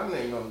နားလ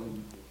ည်တော့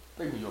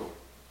သိမရော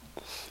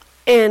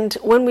And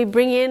when we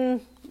bring in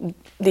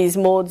these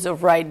modes of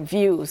right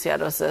view,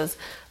 Sayadaw says,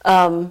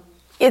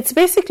 it's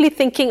basically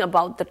thinking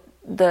about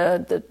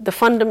the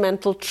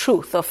fundamental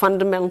truth or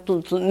fundamental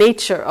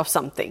nature of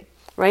something,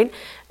 right?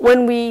 When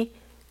we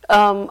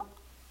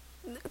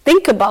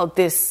think about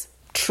this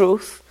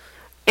truth,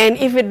 and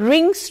if it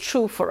rings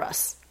true for us,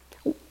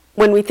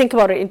 when we think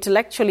about it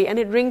intellectually and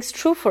it rings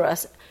true for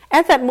us,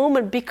 at that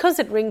moment, because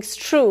it rings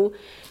true,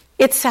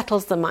 it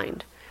settles the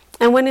mind.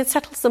 And when it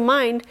settles the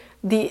mind,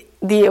 the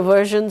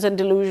aversions and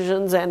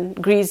delusions and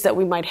greeds that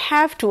we might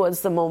have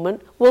towards the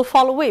moment will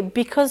fall away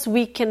because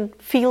we can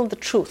feel the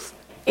truth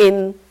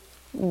in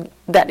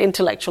that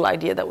intellectual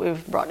idea that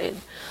we've brought in.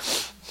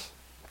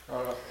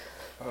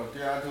 တ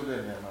ရားထုတ်တဲ့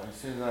နေရာမှာ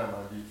စဉ်းစားမှာ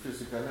ဒီ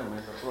physical နဲ့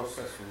mental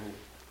process ကို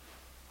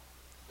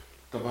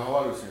တဘာဝ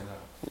လို့စဉ်း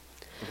စား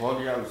သဘောတ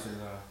ရားလို့စဉ်း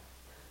စား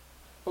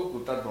ပုဂ္ဂို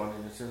လ်တ attva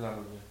နေစဉ်းစား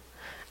လို့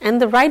And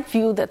the right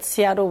view that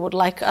Sayadaw would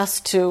like us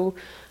to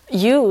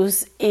use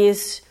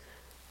is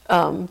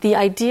the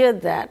idea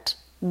that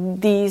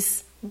these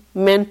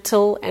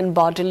mental and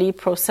bodily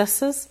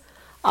processes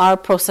are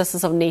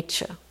processes of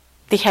nature.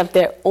 They have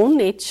their own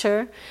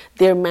nature,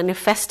 they're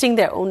manifesting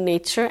their own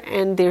nature,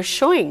 and they're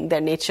showing their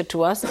nature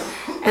to us.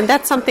 And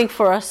that's something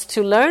for us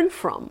to learn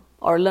from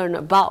or learn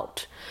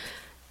about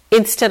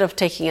instead of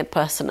taking it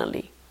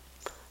personally.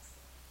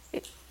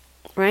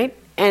 Right?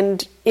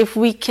 And if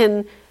we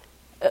can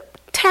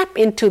tap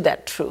into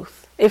that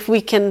truth, if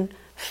we can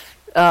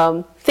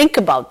think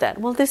about that,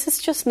 well, this is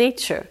just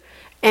nature,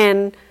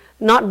 and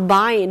not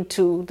buy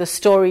into the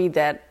story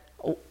that,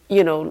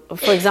 you know,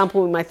 for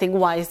example, we might think,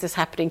 why is this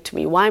happening to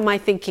me? Why am I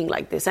thinking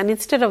like this? And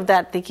instead of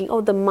that, thinking,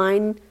 oh, the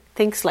mind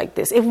thinks like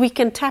this. If we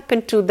can tap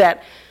into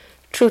that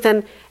truth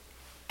and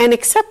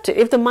accept it,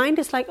 if the mind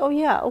is like, oh,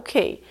 yeah,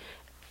 okay,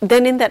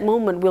 then in that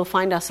moment we'll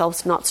find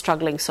ourselves not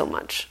struggling so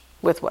much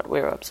with what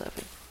we're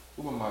observing.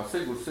 ဥပမာစိ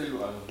တ်ကိုစိတ်လို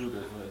အောင်ပြုတ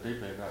ယ်ဆိုတဲ့အဓိပ္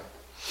ပာယ်က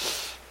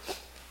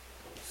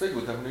စိတ်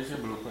ကို definition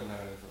ဘယ်လိုဖွင့်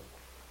ထားလဲဆို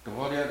သ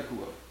ဘောတရားတစ်ခု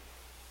อ่ะ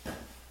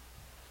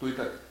တွေးတ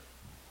တ်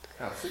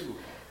အဲ့စိတ်ကို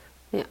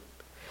Yeah.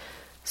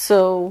 So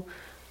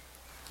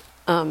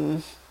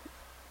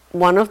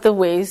one of the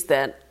ways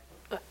that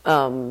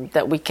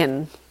that we can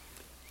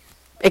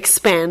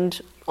expand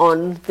on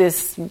this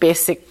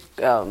basic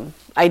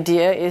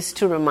idea is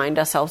to remind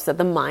ourselves that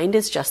the mind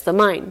is just the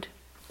mind,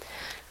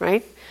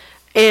 right?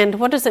 And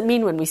what does it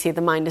mean when we say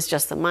the mind is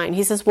just the mind?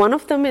 He says one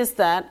of them is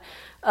that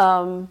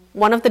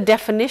one of the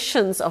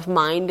definitions of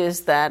mind is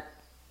that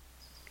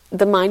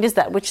the mind is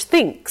that which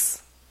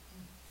thinks.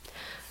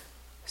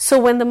 So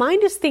when the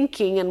mind is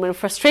thinking and we're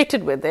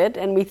frustrated with it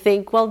and we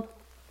think, well,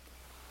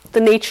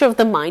 the nature of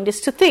the mind is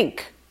to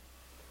think.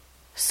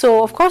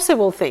 So of course it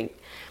will think,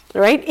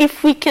 right?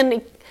 If we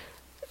can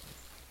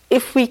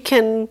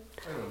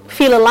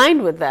feel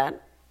aligned with that,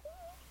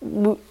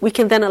 we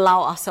can then allow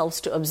ourselves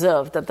to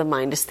observe that the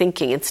mind is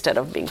thinking instead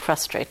of being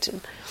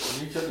frustrated.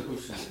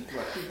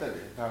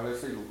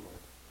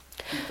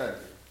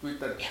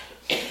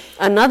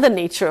 Another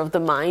nature of the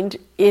mind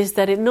is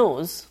that it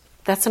knows.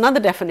 That's another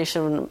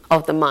definition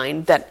of the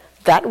mind,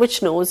 that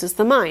which knows is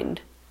the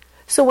mind.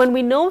 So when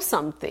we know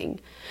something,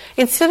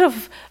 instead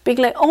of being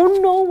like, oh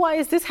no, why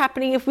is this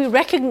happening? If we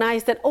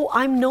recognize that, oh,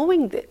 I'm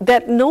knowing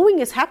that knowing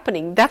is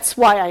happening, that's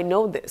why I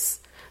know this,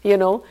 you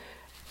know,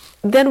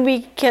 then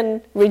we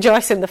can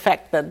rejoice in the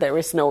fact that there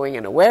is knowing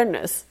and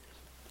awareness.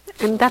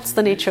 And that's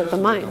the nature of the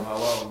mind.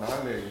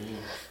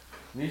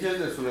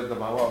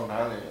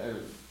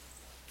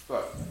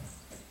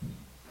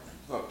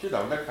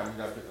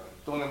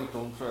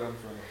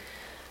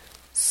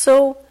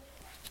 So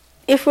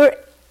if we're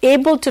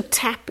able to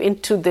tap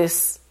into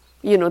this,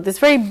 you know, this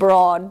very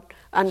broad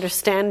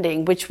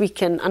understanding, which we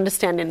can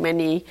understand in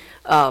many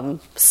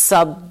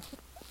sub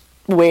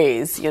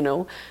ways, you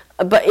know,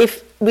 but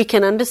if we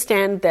can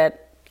understand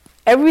that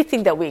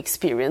everything that we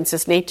experience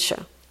is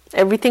nature,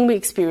 everything we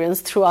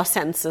experience through our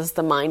senses,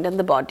 the mind and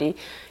the body,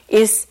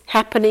 is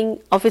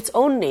happening of its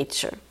own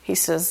nature. He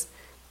says,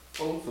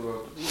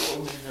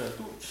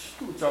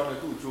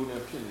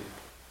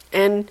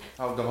 and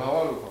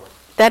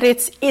that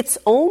it's its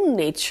own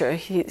nature,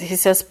 he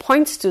says,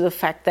 points to the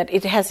fact that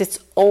it has its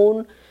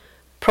own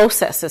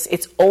processes,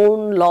 its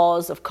own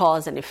laws of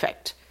cause and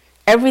effect.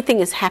 Everything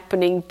is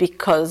happening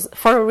because,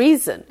 for a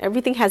reason.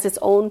 Everything has its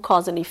own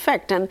cause and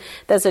effect, and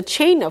there's a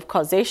chain of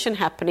causation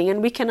happening,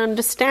 and we can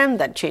understand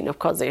that chain of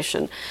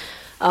causation.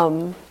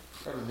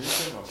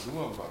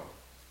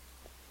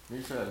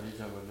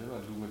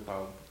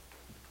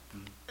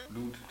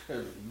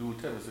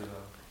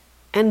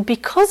 And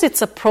because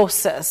it's a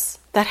process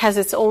that has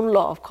its own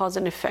law of cause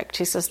and effect,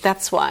 he says,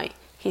 that's why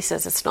he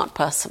says it's not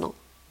personal.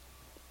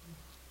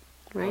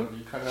 Right?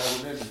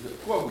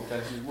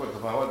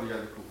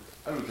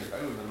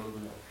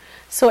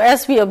 So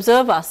as we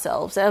observe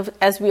ourselves,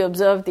 as we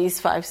observe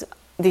these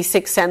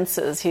six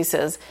senses, he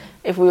says,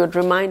 if we would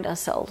remind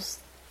ourselves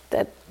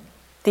that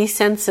these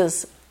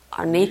senses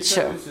are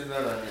nature.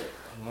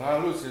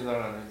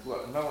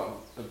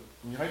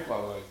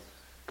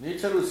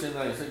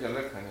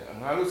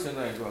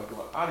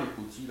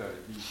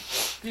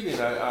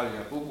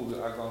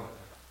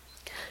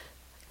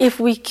 If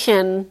we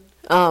can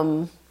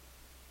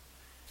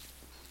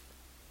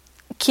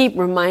keep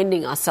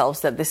reminding ourselves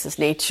that this is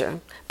nature,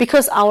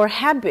 because our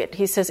habit,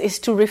 he says, is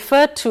to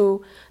refer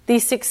to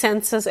these six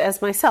senses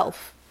as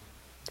myself.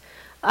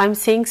 I'm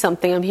seeing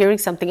something, I'm hearing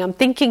something, I'm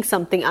thinking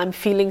something, I'm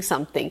feeling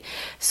something.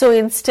 So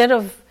instead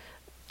of,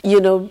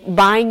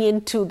 buying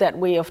into that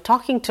way of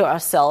talking to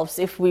ourselves,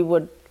 if we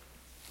would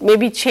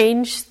maybe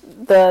change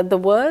the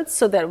words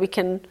so that we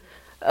can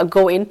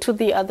go into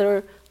the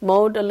other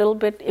mode a little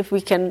bit, if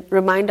we can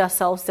remind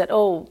ourselves that,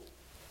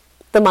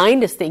 the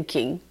mind is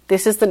thinking,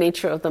 this is the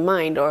nature of the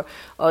mind, or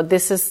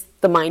this is,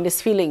 the mind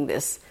is feeling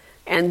this,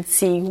 and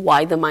see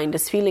why the mind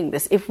is feeling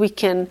this. If we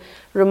can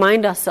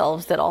remind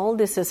ourselves that all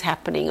this is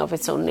happening of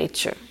its own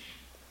nature.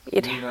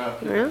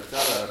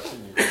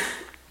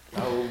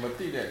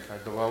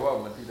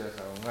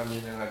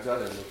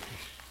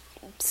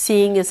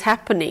 Seeing is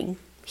happening,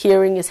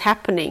 hearing is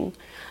happening,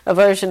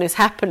 aversion is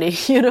happening,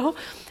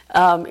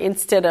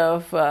 instead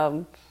of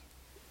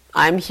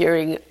I'm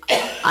hearing,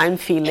 I'm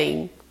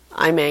feeling,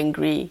 I'm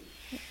angry,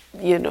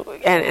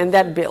 and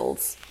that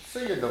builds.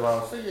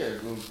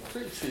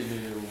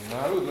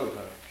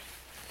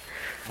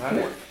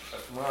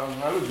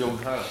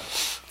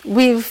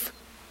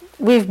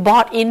 We've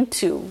bought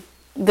into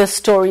the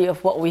story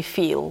of what we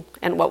feel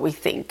and what we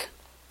think,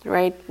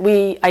 right?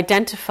 We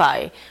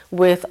identify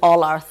with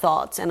all our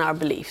thoughts and our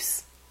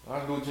beliefs.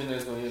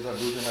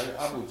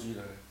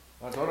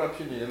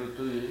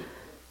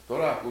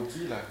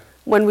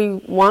 When we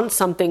want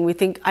something, we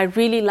think, I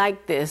really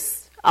like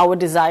this, our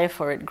desire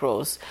for it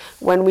grows.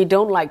 When we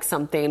don't like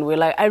something, we're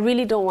like, I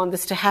really don't want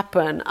this to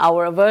happen,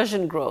 our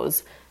aversion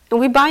grows. And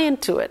we buy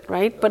into it,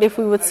 right? But if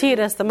we would see it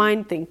as the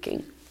mind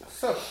thinking.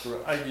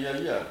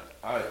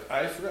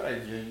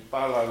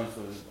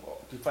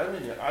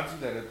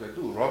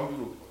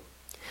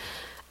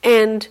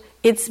 And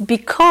it's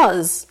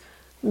because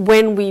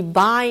when we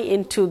buy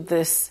into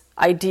this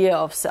idea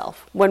of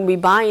self, when we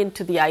buy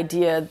into the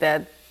idea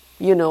that,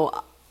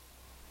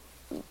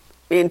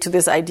 into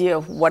this idea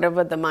of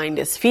whatever the mind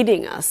is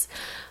feeding us,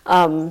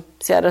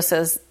 Sayadaw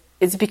says,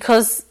 it's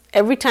because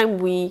every time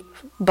we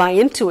buy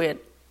into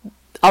it,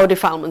 our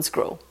defilements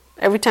grow.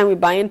 Every time we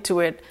buy into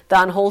it,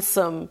 the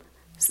unwholesome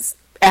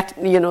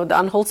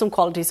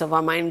qualities of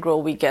our mind grow.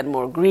 We get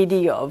more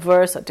greedy or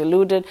averse or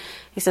deluded.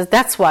 He says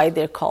that's why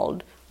they're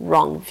called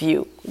wrong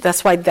view.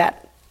 That's why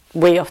that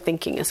way of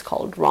thinking is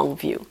called wrong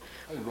view.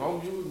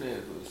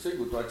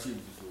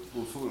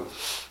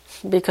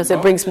 Because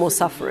it brings more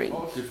suffering.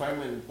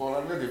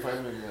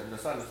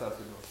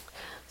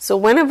 So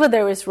whenever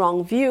there is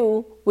wrong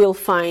view, we'll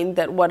find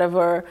that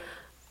whatever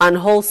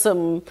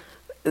unwholesome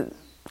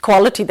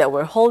quality that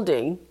we're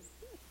holding,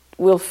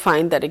 we'll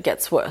find that it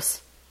gets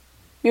worse.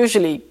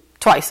 Usually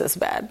twice as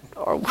bad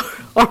or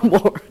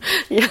more.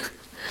 Yeah.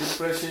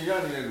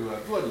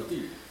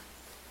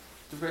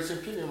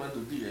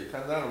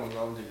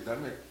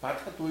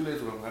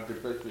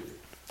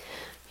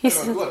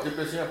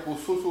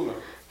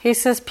 He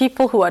says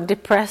people who are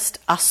depressed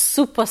are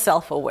super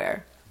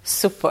self-aware.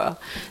 Super.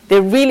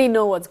 They really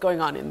know what's going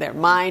on in their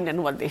mind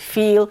and what they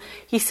feel.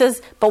 He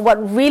says, but what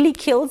really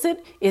kills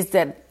it is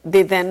that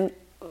they then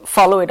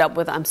follow it up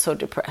with, I'm so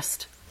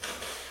depressed.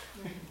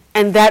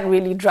 And that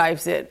really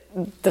drives the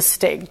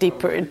stake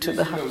deeper into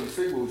the heart.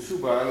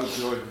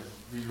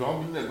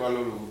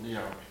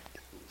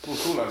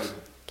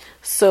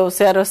 So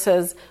Sayadaw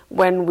says,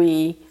 when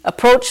we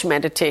approach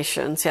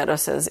meditation, Sayadaw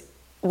says,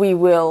 we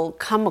will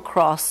come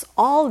across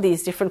all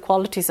these different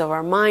qualities of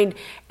our mind,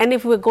 and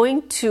if we're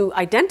going to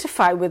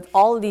identify with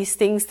all these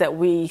things that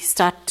we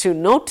start to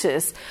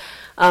notice,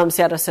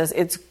 Sayadaw says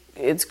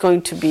it's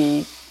going to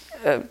be,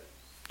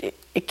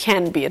 it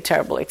can be a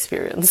terrible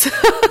experience.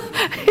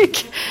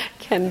 It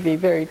can be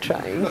very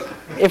trying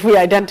if we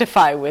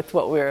identify with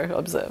what we're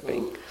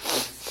observing.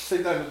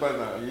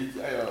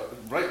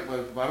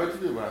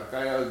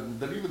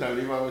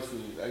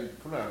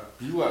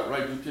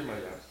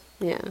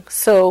 Yeah.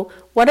 So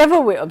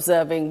whatever we're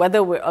observing,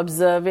 whether we're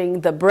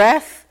observing the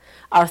breath,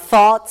 our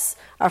thoughts,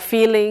 our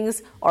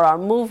feelings, or our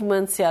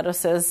movements, Sayadaw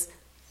says,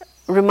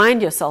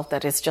 remind yourself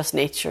that it's just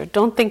nature.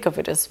 Don't think of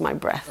it as my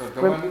breath.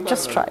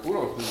 Just try.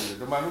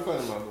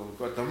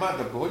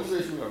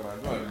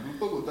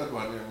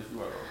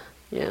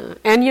 Yeah.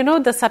 And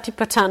the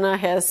Satipatthana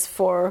has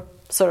 4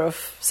 sort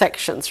of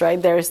sections, right?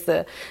 There's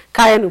the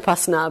Kaya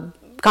Nupassana,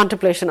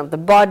 contemplation of the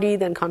body,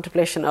 then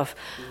contemplation of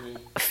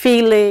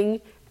feeling,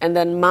 and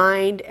then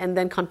mind, and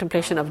then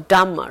contemplation of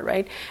Dhamma,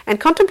 right? And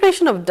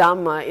contemplation of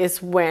Dhamma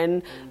is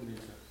when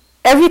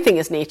everything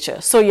is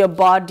nature. So your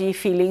body,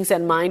 feelings,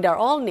 and mind are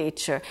all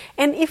nature.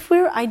 And if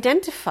we're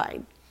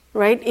identified,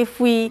 right? If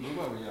we're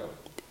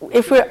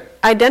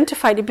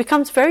identified, it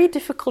becomes very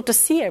difficult to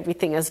see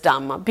everything as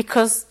Dhamma,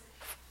 because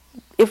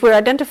if we're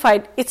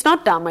identified, it's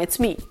not Dhamma, it's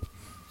me.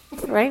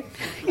 right?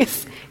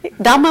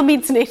 Dharma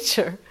means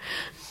nature,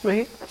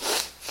 right?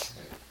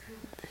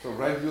 So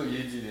right view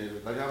yeji ne,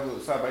 dajamu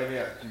sabai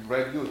ne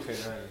right view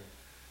tenai.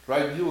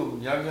 Right view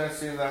nyamya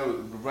sinda,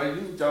 right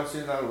view jao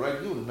sinda, right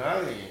view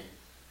nali.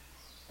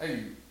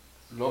 Hey,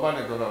 loba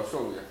ne dora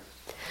show ya.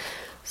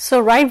 So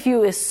right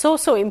view is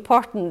so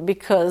important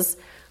because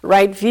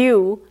right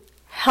view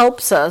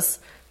helps us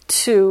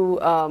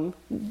to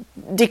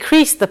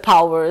decrease the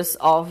powers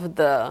of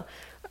the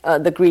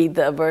greed,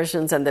 the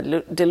aversions, and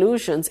the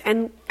delusions.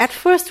 And at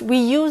first we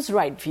use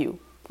right view.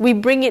 We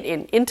bring it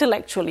in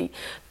intellectually.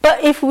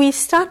 But if we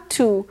start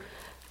to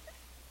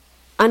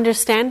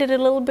understand it a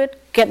little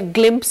bit, get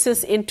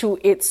glimpses into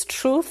its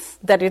truth,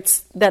 that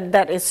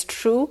is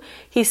true,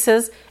 he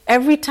says,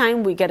 every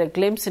time we get a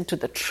glimpse into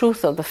the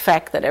truth of the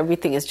fact that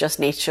everything is just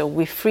nature,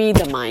 we free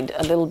the mind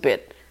a little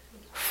bit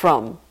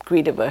from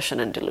greed, aversion,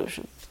 and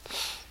delusion.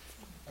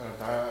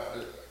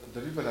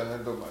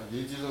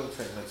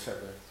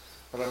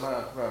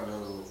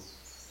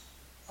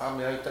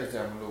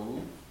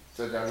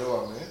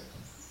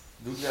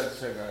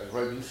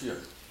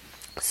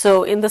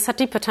 So in the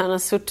Satipatthana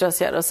Sutta,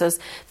 Sayadaw says,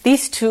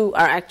 these two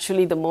are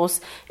actually the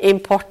most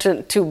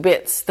important two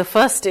bits. The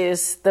first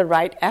is the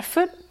right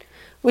effort,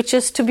 which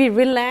is to be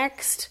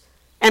relaxed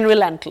and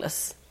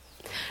relentless.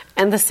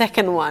 And the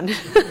second one, yeah.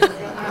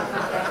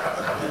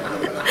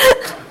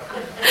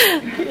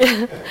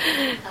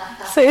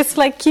 So it's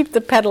like keep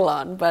the pedal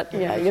on, but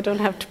yeah, you don't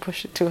have to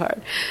push it too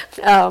hard.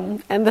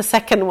 And the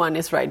second one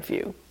is right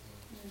view.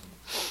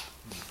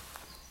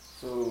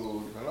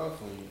 So,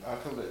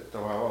 after the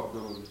Tawawa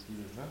goes,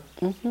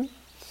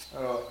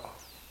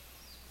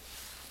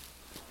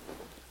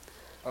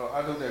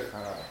 after that,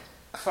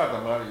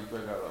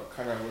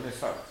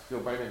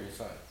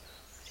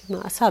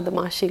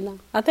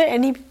 are there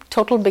any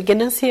total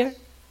beginners here?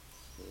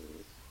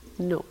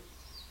 No.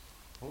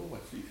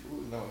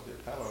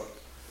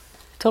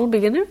 Total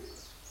beginner?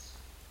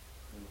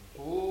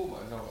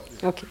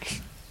 Okay.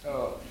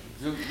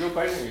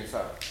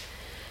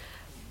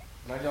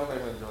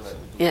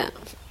 Yeah.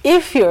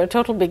 If you're a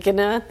total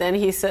beginner, then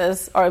he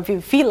says, or if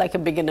you feel like a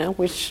beginner,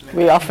 which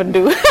we often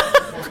do,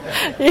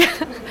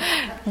 yeah.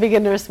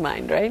 Beginner's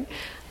mind, right?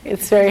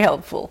 It's very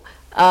helpful.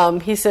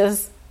 He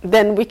says,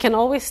 then we can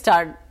always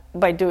start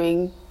by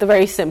doing the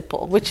very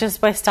simple, which is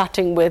by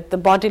starting with the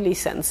bodily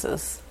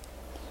senses.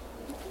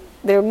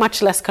 They're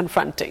much less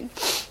confronting.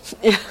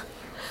 Yeah.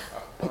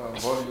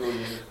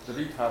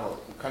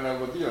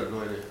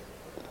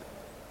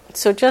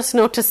 So just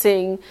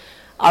noticing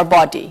our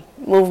body,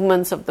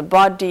 movements of the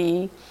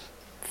body,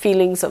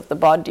 feelings of the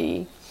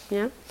body.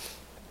 Yeah.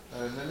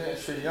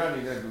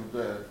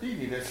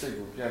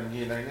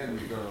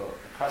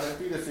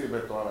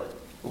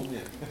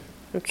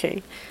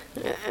 Okay.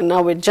 And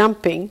now we're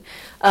jumping.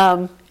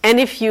 And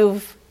if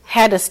you've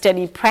had a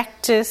steady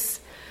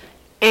practice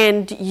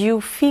and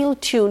you feel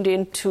tuned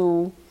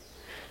into,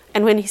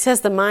 and when he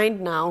says the mind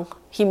now,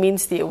 he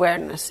means the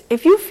awareness.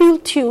 If you feel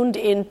tuned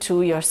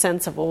into your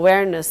sense of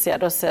awareness,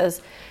 Sayadaw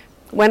says,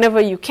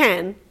 whenever you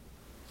can,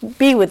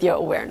 be with your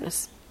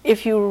awareness.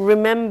 If you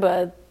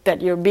remember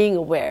that you're being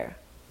aware,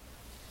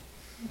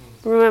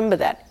 remember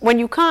that. When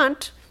you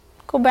can't,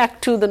 go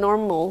back to the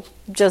normal,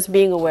 just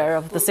being aware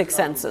of the six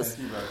senses.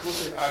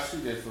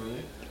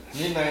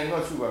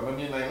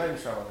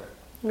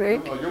 Right?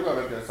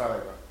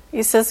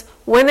 He says,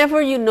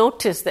 whenever you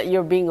notice that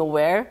you're being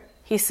aware,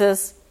 he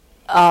says,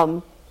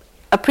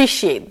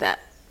 appreciate that.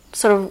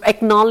 Sort of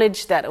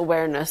acknowledge that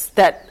awareness.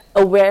 That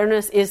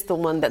awareness is the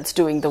one that's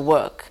doing the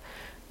work,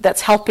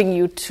 that's helping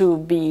you to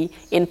be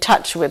in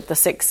touch with the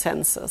six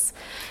senses.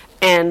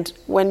 And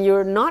when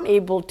you're not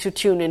able to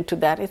tune into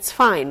that, it's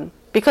fine,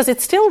 because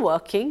it's still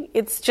working.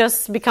 It's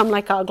just become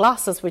like our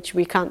glasses, which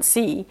we can't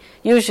see.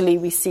 Usually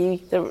we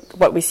see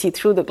what we see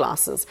through the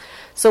glasses.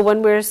 So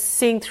when we're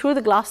seeing through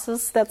the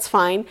glasses, that's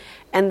fine.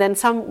 And then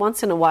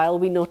once in a while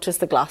we notice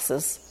the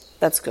glasses.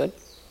 That's good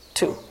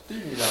too.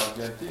 Yeah.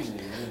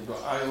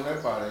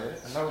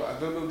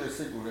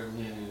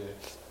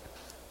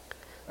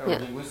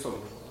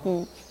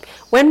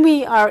 When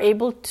we are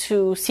able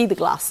to see the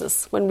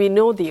glasses, when we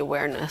know the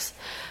awareness,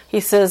 he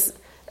says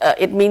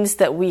it means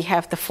that we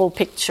have the full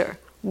picture.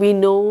 We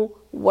know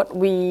what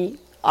we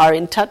are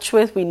in touch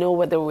with. We know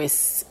whether we're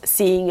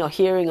seeing or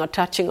hearing or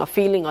touching or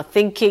feeling or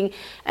thinking,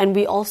 and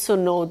we also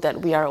know that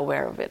we are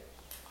aware of it.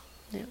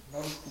 Yeah.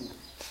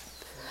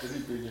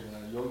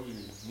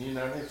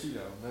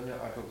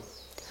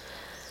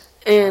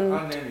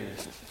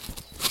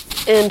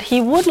 And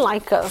he would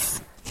like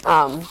us,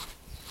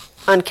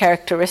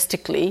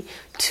 uncharacteristically,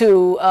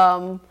 to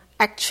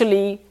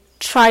actually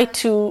try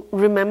to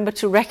remember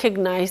to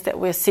recognize that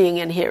we're seeing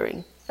and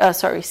hearing.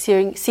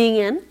 Seeing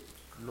and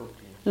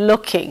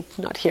looking,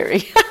 not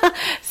hearing.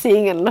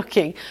 Seeing and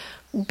looking,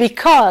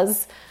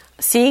 because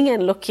seeing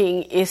and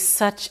looking is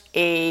such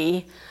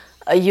a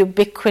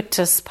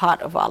ubiquitous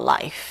part of our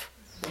life.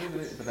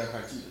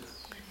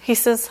 He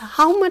says,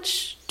 how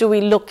much do we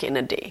look in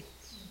a day?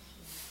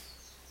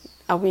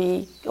 Are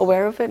we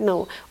aware of it?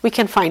 No, we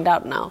can find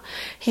out now.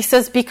 He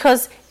says,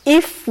 because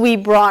if we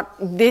brought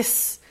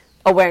this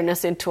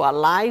awareness into our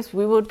lives,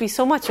 we would be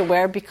so much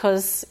aware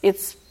because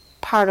it's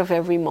part of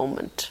every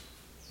moment.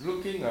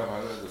 Looking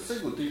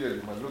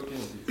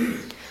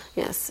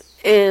Yes,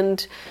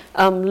 and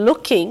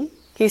looking,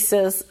 he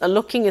says,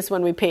 looking is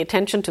when we pay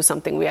attention to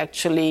something. We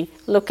actually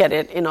look at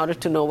it in order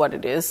to know what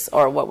it is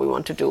or what we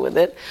want to do with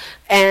it.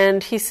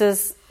 And he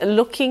says,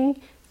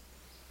 looking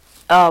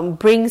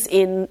brings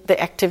in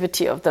the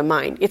activity of the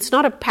mind. It's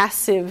not a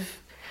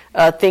passive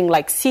thing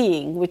like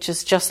seeing, which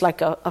is just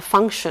like a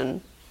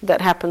function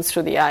that happens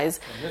through the eyes.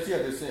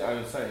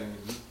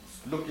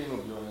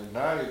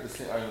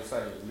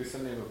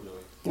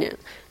 Yeah,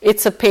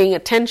 it's a paying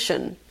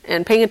attention,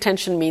 and paying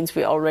attention means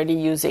we're already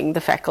using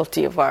the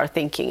faculty of our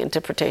thinking,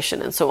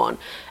 interpretation, and so on.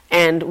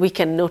 And we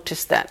can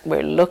notice that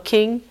we're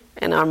looking,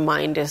 and our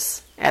mind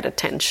is at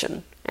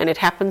attention, and it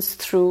happens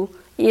through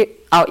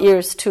our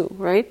ears too,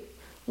 right?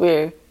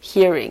 We're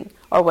hearing,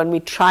 or when we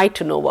try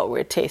to know what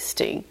we're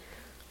tasting.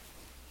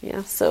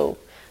 Yeah, so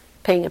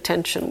paying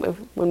attention,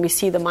 when we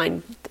see the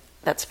mind,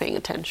 that's paying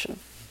attention.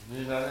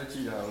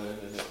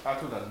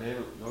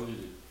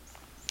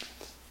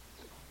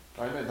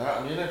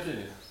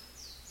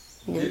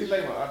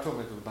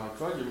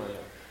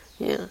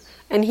 Yeah,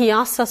 and he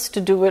asks us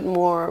to do it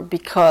more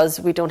because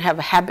we don't have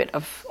a habit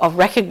of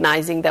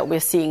recognizing that we're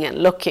seeing and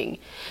looking.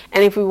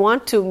 And if we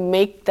want to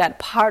make that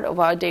part of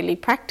our daily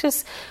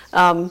practice,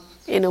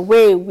 in a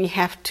way we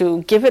have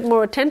to give it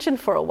more attention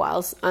for a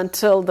while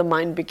until the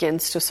mind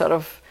begins to sort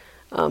of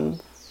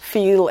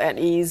feel at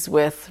ease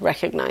with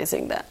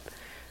recognizing that.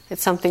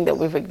 It's something that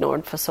we've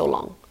ignored for so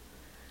long.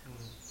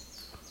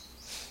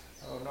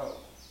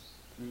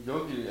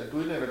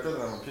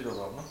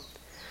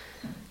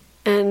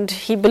 And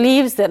he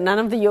believes that none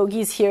of the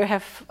yogis here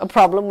have a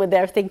problem with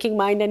their thinking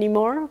mind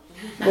anymore.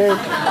 They're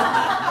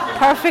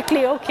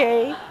perfectly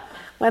okay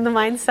when the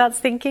mind starts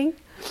thinking.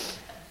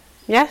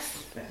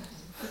 Yes?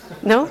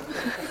 No?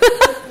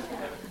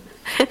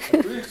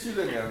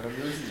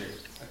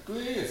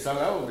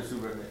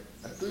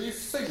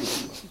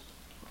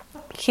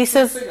 He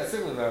says,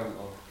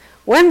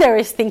 when there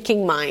is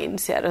thinking mind,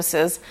 Sayadaw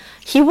says,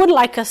 he would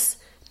like us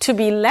to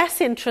be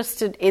less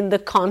interested in the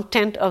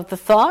content of the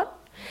thought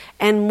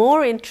and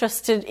more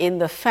interested in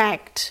the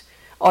fact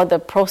or the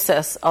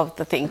process of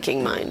the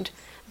thinking mind.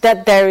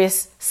 That there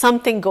is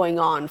something going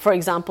on. For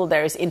example,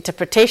 there is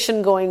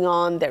interpretation going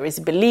on, there is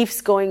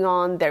beliefs going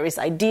on, there is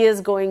ideas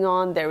going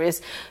on, there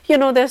is,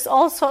 there's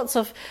all sorts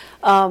of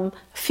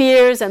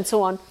fears and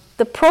so on.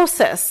 The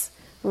process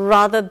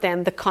rather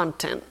than the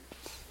content.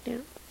 Yeah.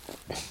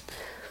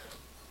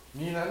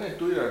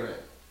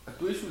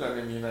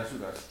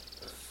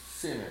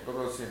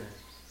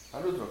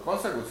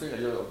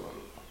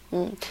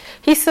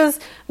 He says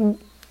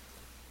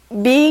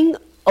being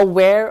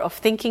aware of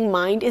thinking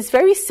mind is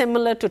very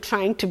similar to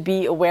trying to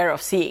be aware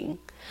of seeing,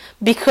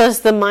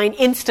 because the mind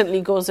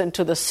instantly goes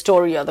into the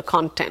story or the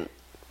content.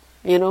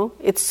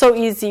 It's so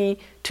easy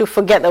to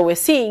forget that we're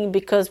seeing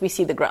because we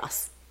see the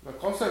grass.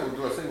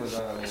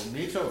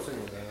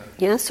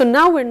 Yeah, so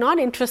now we're not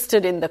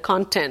interested in the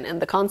content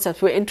and the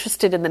concepts, we're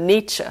interested in the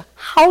nature.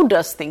 How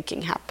does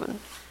thinking happen?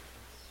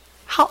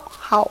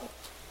 How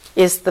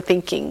is the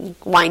thinking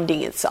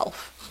winding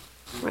itself?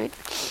 Right?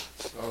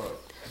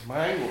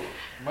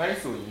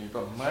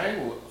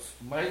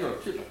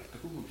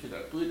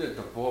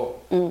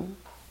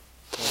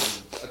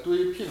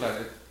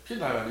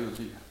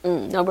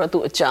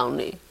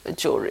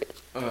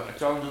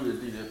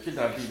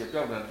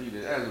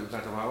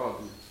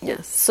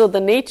 Yes. So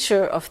the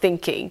nature of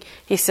thinking,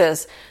 he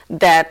says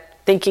that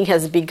thinking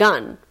has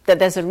begun, that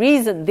there's a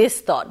reason this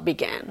thought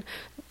began,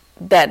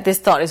 that this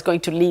thought is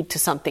going to lead to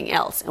something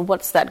else. And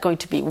what's that going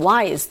to be?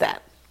 Why is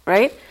that?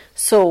 Right?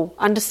 So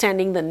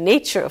understanding the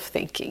nature of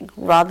thinking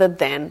rather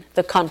than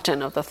the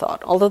content of the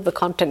thought. Although the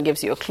content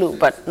gives you a clue,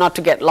 but not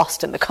to get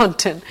lost in the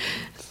content.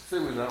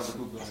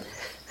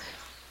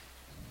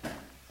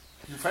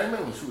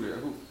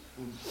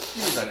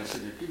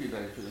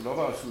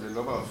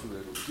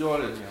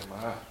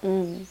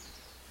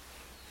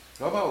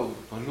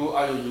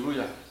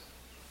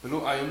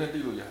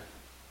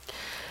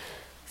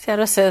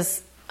 Sayadaw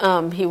says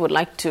he would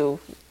like to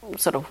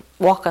sort of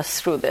walk us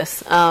through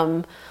this.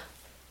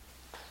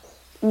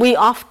 We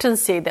often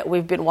say that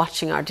we've been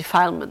watching our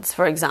defilements.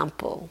 For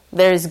example,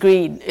 there is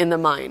greed in the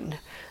mind,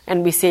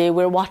 and we say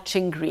we're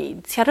watching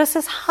greed. Sayadaw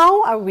says,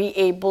 how are we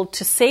able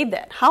to say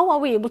that? How are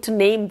we able to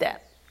name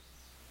that?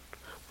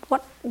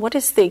 What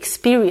is the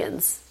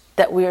experience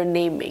that we are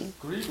naming?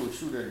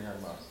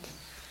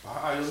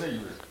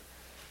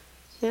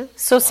 Yeah.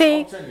 So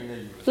say,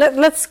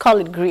 let's call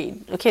it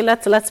greed. Okay,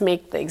 let's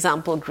make the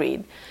example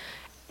greed.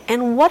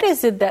 And what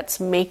is it that's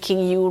making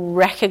you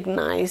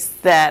recognize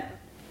that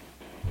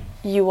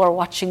you are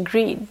watching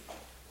greed?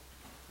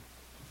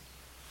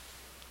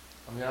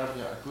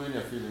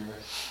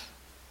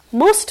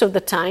 Most of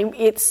the time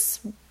it's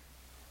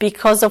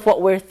because of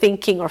what we're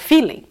thinking or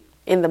feeling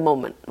in the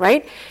moment,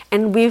 right?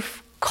 And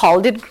we've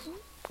called it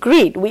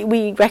greed.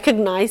 We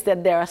recognize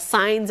that there are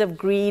signs of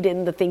greed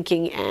in the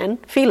thinking and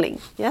feeling,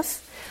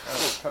 yes?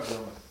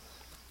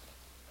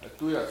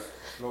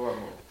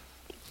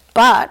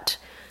 But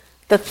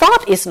the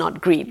thought is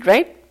not greed,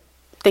 right?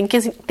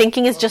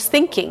 Thinking is just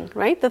thinking,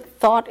 right? The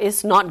thought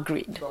is not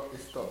greed.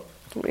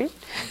 Right?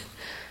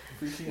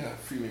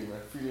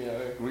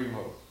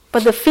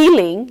 But the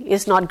feeling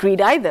is not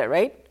greed either,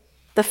 right?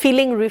 The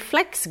feeling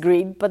reflects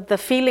greed, but the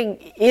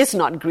feeling is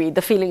not greed.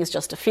 The feeling is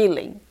just a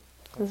feeling.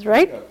 That's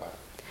right?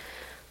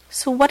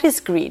 So what is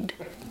greed?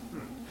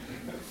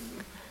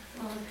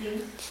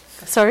 Wanting.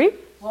 Sorry?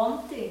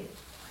 Wanting.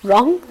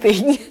 Wrong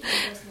thing.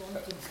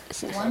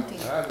 Wanting.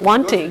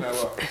 Wanting.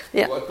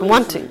 Yeah,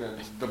 wanting.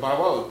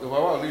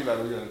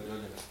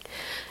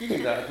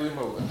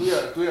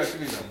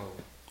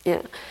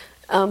 Yeah.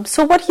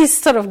 So what he's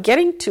sort of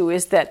getting to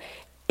is that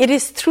it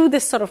is through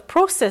this sort of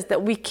process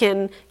that we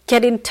can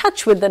get in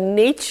touch with the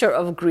nature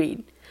of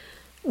greed.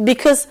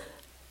 Because,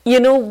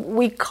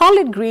 we call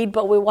it greed,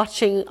 but we're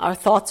watching our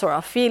thoughts or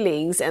our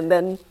feelings, and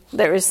then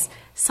there is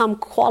some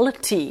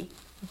quality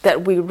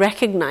that we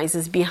recognize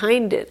is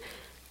behind it,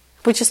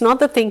 which is not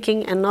the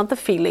thinking and not the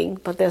feeling,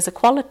 but there's a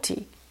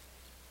quality.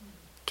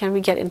 Can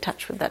we get in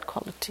touch with that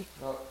quality?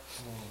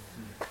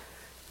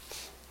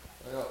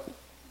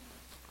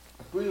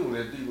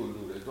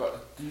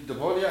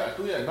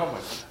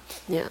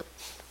 Yeah.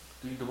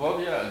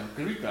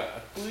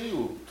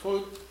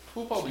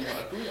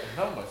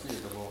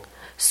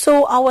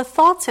 So our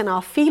thoughts and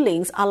our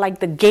feelings are like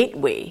the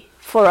gateway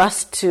for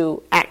us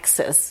to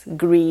access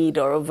greed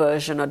or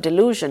aversion or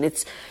delusion.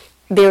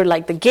 They're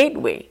like the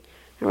gateway,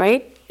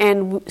 right?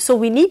 And so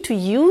we need to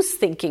use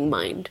thinking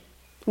mind.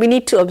 We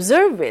need to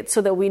observe it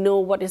so that we know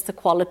what is the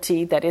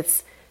quality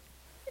that's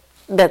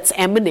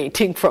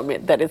emanating from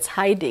it, that it's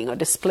hiding or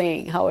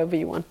displaying, however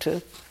you want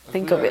to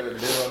think of it.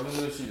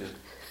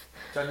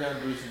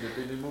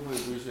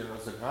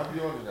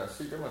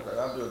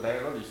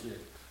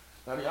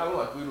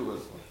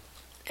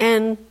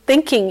 And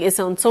thinking is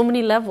on so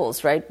many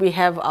levels, right? We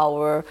have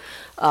our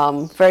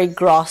very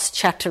gross,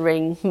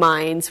 chattering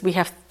minds. We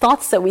have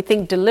thoughts that we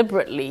think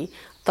deliberately,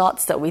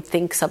 thoughts that we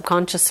think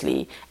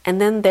subconsciously.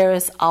 And then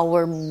there's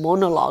our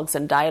monologues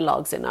and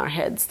dialogues in our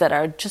heads that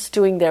are just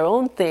doing their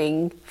own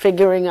thing,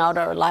 figuring out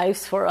our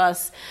lives for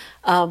us.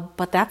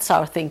 But that's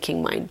our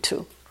thinking mind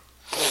too.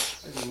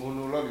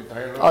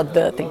 Or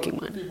the thinking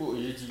mind.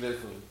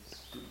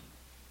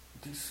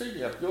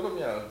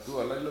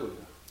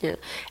 Yeah.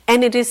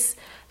 And it is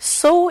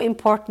so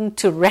important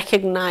to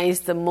recognize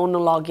the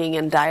monologuing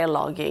and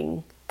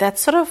dialoguing that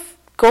sort of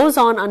goes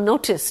on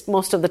unnoticed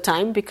most of the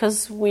time,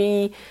 because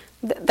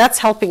that's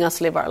helping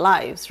us live our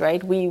lives,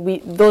 right?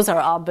 Those are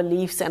our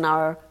beliefs and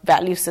our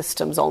value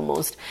systems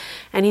almost.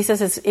 And he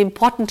says it's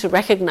important to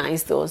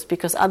recognize those,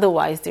 because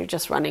otherwise they're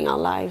just running our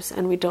lives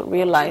and we don't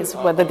realize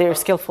whether they're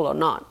skillful or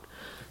not.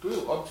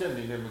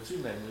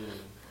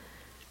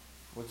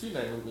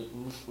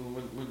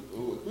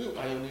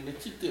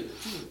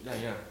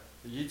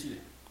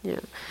 Yeah.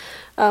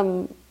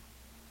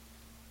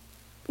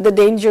 The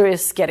danger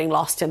is getting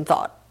lost in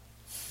thought.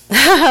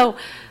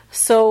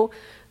 So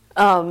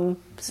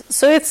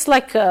it's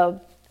like a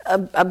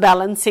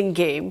balancing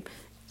game.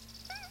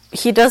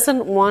 He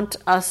doesn't want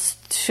us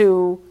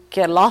to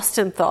get lost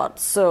in thought.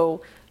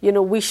 So,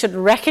 we should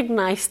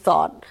recognize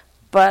thought,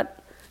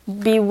 but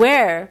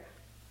beware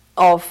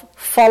of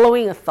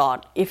following a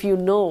thought if you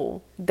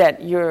know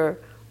that you're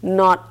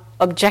not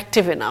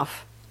objective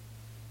enough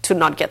to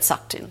not get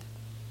sucked in.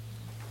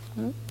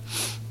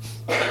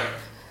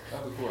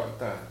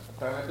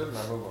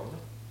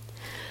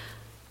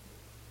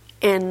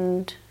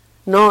 And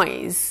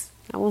noise,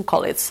 I won't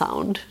call it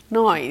sound,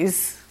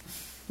 noise,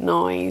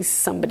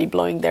 somebody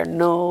blowing their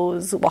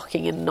nose,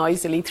 walking in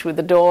noisily through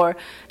the door.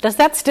 Does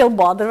that still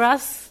bother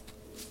us?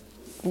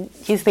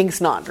 He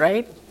thinks not,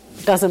 right?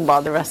 Doesn't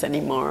bother us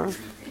anymore.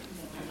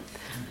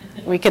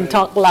 We can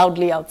talk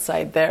loudly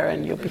outside there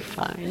and you'll be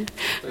fine.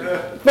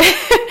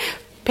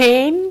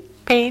 Pain?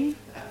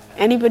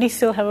 Anybody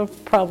still have a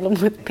problem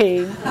with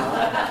pain?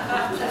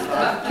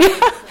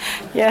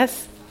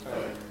 Yes?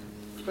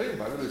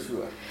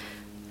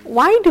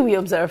 Why do we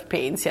observe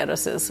pain, Sayadaw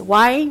says?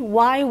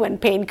 Why when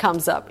pain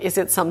comes up, is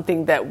it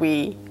something that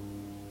we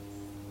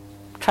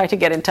try to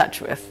get in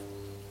touch with?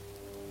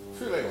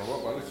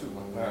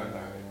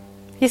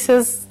 He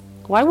says,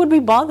 why would we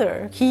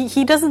bother?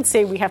 He doesn't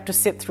say we have to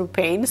sit through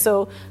pain,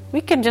 so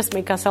we can just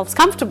make ourselves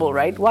comfortable,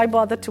 right? Why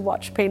bother to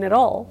watch pain at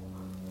all?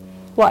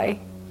 Why?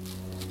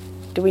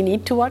 Do we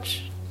need to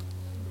watch?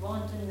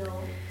 Want to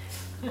know.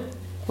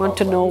 Want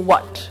to know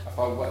what?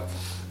 About what?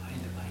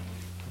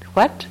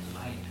 What?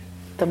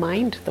 The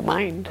mind. The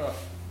mind.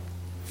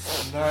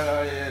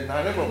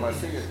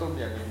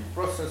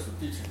 Process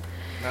teaching.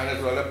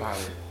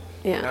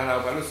 Yeah.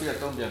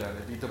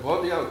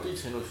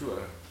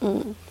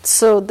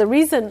 So the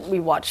reason we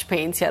watch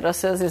pain, Sayadaw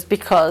says, is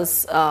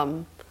because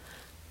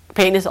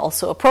pain is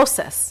also a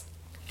process.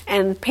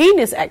 And pain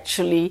is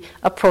actually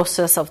a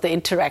process of the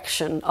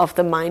interaction of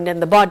the mind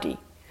and the body.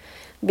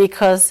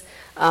 Because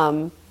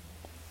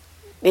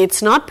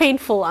it's not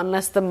painful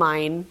unless the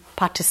mind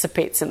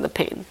participates in the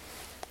pain.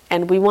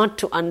 And we want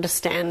to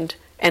understand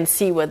and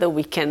see whether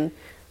we can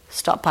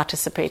stop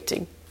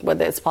participating,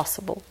 whether it's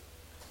possible.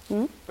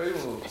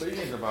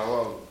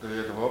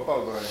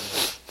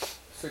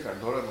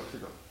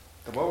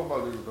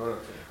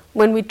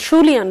 When we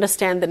truly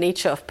understand the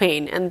nature of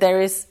pain, and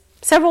there is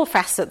several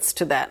facets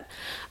to that,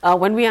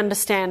 when we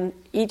understand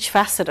each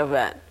facet of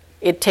it,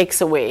 it takes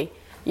away,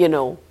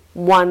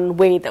 one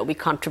way that we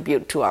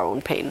contribute to our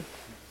own pain.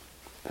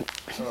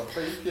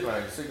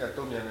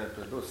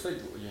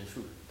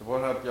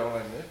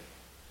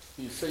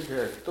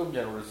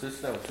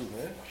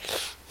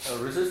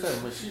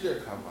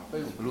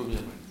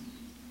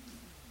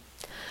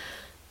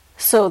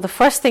 So the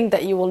first thing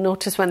that you will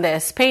notice when there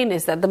is pain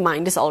is that the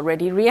mind is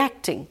already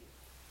reacting,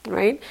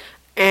 right?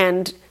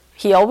 And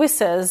he always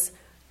says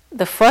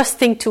the first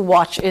thing to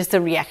watch is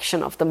the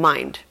reaction of the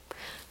mind.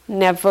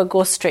 Never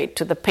go straight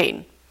to the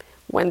pain.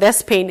 When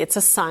there's pain, it's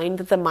a sign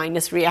that the mind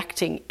is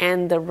reacting,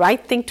 and the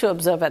right thing to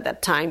observe at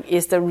that time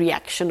is the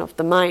reaction of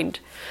the mind.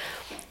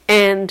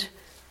 And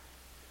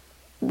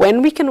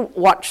when we can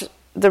watch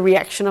the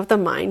reaction of the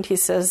mind, he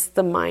says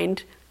the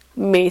mind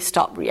may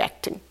stop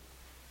reacting.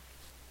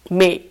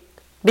 May.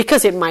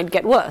 Because it might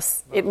get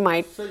worse. It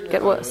might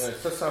get worse.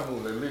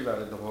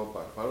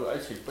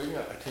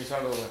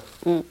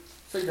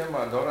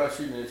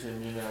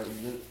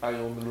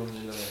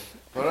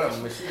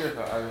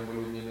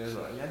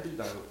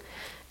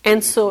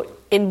 And so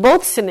in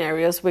both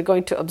scenarios, we're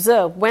going to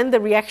observe when the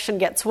reaction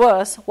gets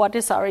worse, what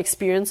is our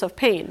experience of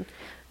pain?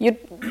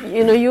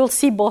 You'll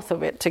see both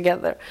of it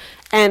together.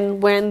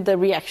 And when the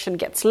reaction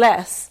gets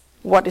less,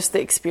 what is the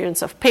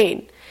experience of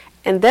pain?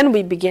 And then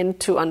we begin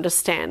to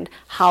understand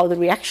how the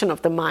reaction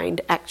of the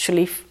mind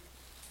actually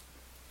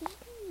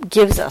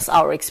gives us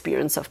our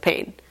experience of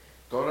pain.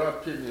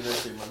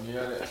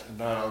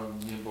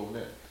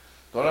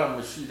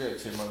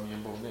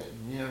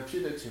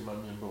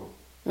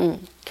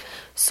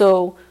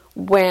 So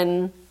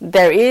when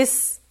there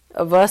is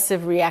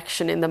aversive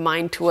reaction in the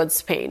mind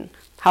towards pain,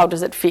 how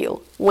does it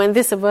feel? When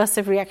this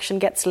aversive reaction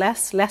gets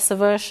less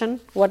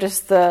aversion, what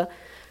is the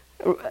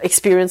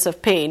experience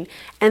of pain?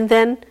 And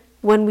then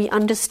when we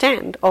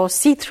understand or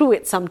see through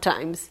it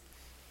sometimes,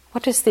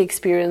 what is the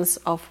experience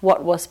of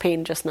what was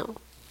pain just now?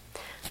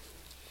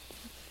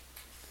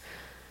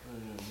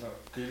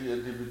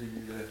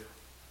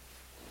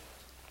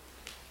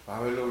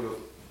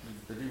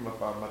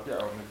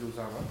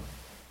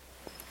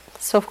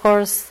 So of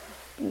course,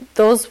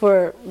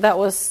 that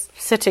was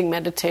sitting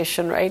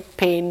meditation, right?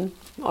 Pain,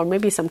 or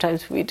maybe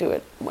sometimes we do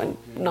it when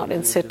not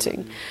in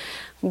sitting.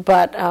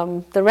 But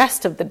the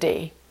rest of the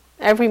day,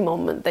 every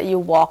moment that you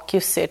walk,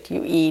 you sit,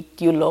 you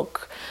eat, you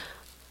look,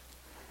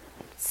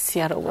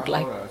 Sayadaw would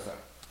like.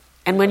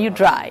 And when you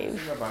drive,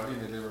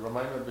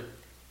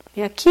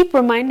 keep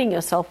reminding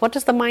yourself, what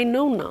does the mind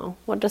know now?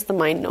 What does the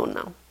mind know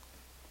now?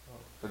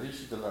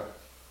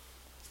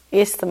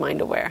 Is the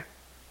mind aware?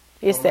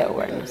 Is there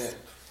awareness?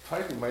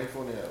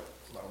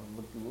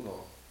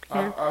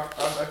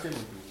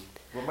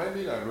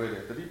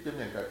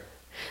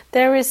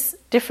 There is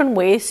different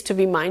ways to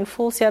be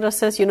mindful. Sayadaw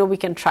says, we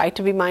can try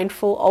to be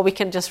mindful, or we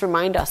can just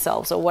remind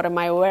ourselves, what am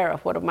I aware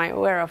of? What am I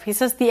aware of? He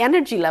says the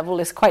energy level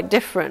is quite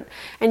different,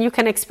 and you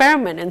can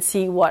experiment and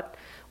see what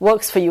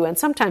works for you, and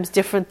sometimes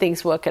different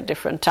things work at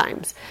different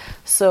times.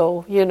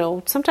 So,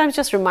 sometimes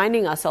just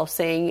reminding ourselves,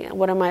 saying,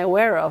 what am I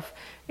aware of?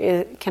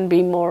 It can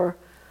be more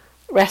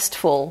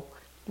restful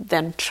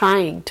than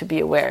trying to be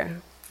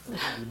aware.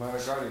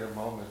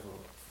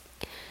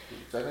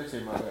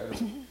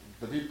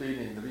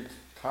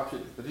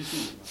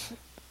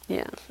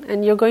 Yeah,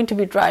 and you're going to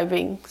be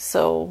driving,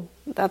 so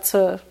that's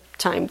a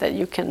time that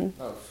you can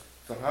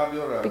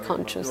be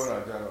conscious.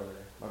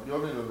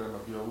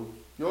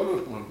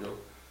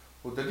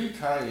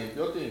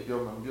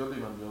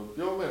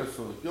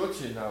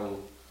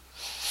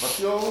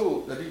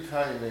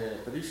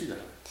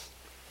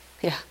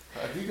 Yeah.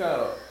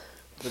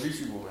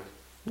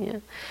 Yeah.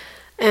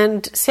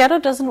 And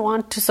Sayadaw doesn't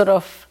want to sort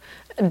of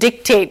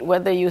dictate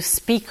whether you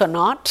speak or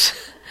not.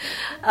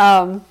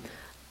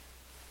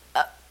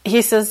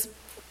 He says,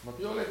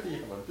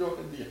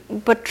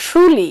 but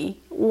truly,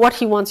 what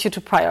he wants you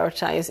to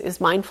prioritize is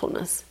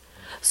mindfulness.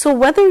 So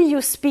whether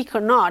you speak or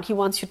not, he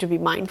wants you to be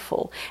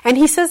mindful. And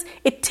he says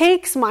it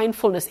takes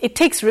mindfulness, it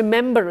takes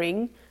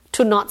remembering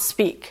to not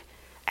speak.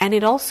 And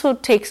it also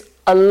takes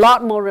a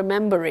lot more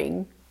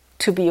remembering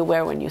to be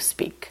aware when you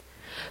speak.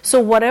 So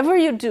whatever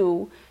you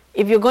do,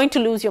 if you're going to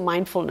lose your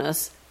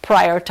mindfulness,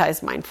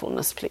 prioritize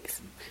mindfulness,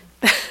 please.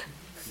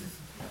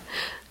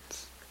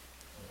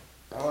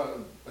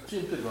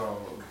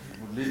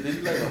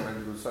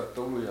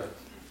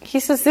 He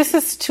says this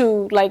is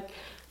to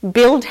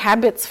build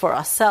habits for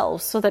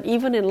ourselves, so that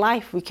even in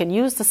life we can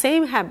use the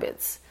same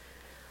habits,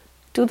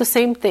 do the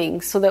same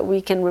things, so that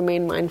we can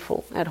remain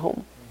mindful at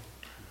home.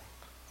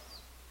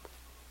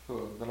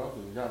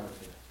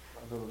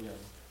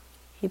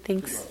 He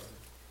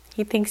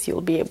thinks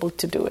you'll be able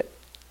to do it.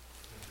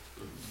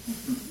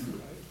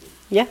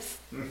 Yes?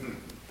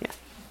 Yes.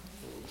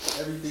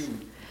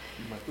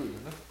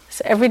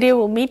 So every day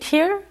we'll meet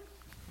here.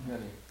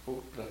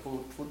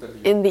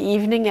 4:30. In the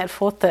evening at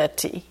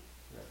 4:30.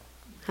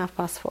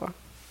 4:30.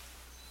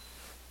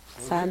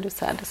 Sadhu,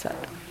 sadhu,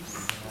 sadhu.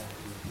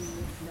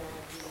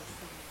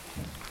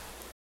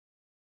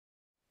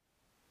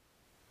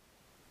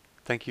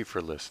 Thank you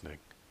for listening.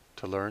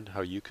 To learn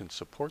how you can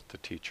support the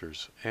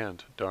teachers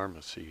and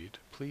Dharma Seed,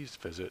 please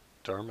visit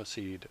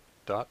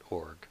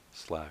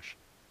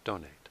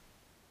dharmaseed.org/donate.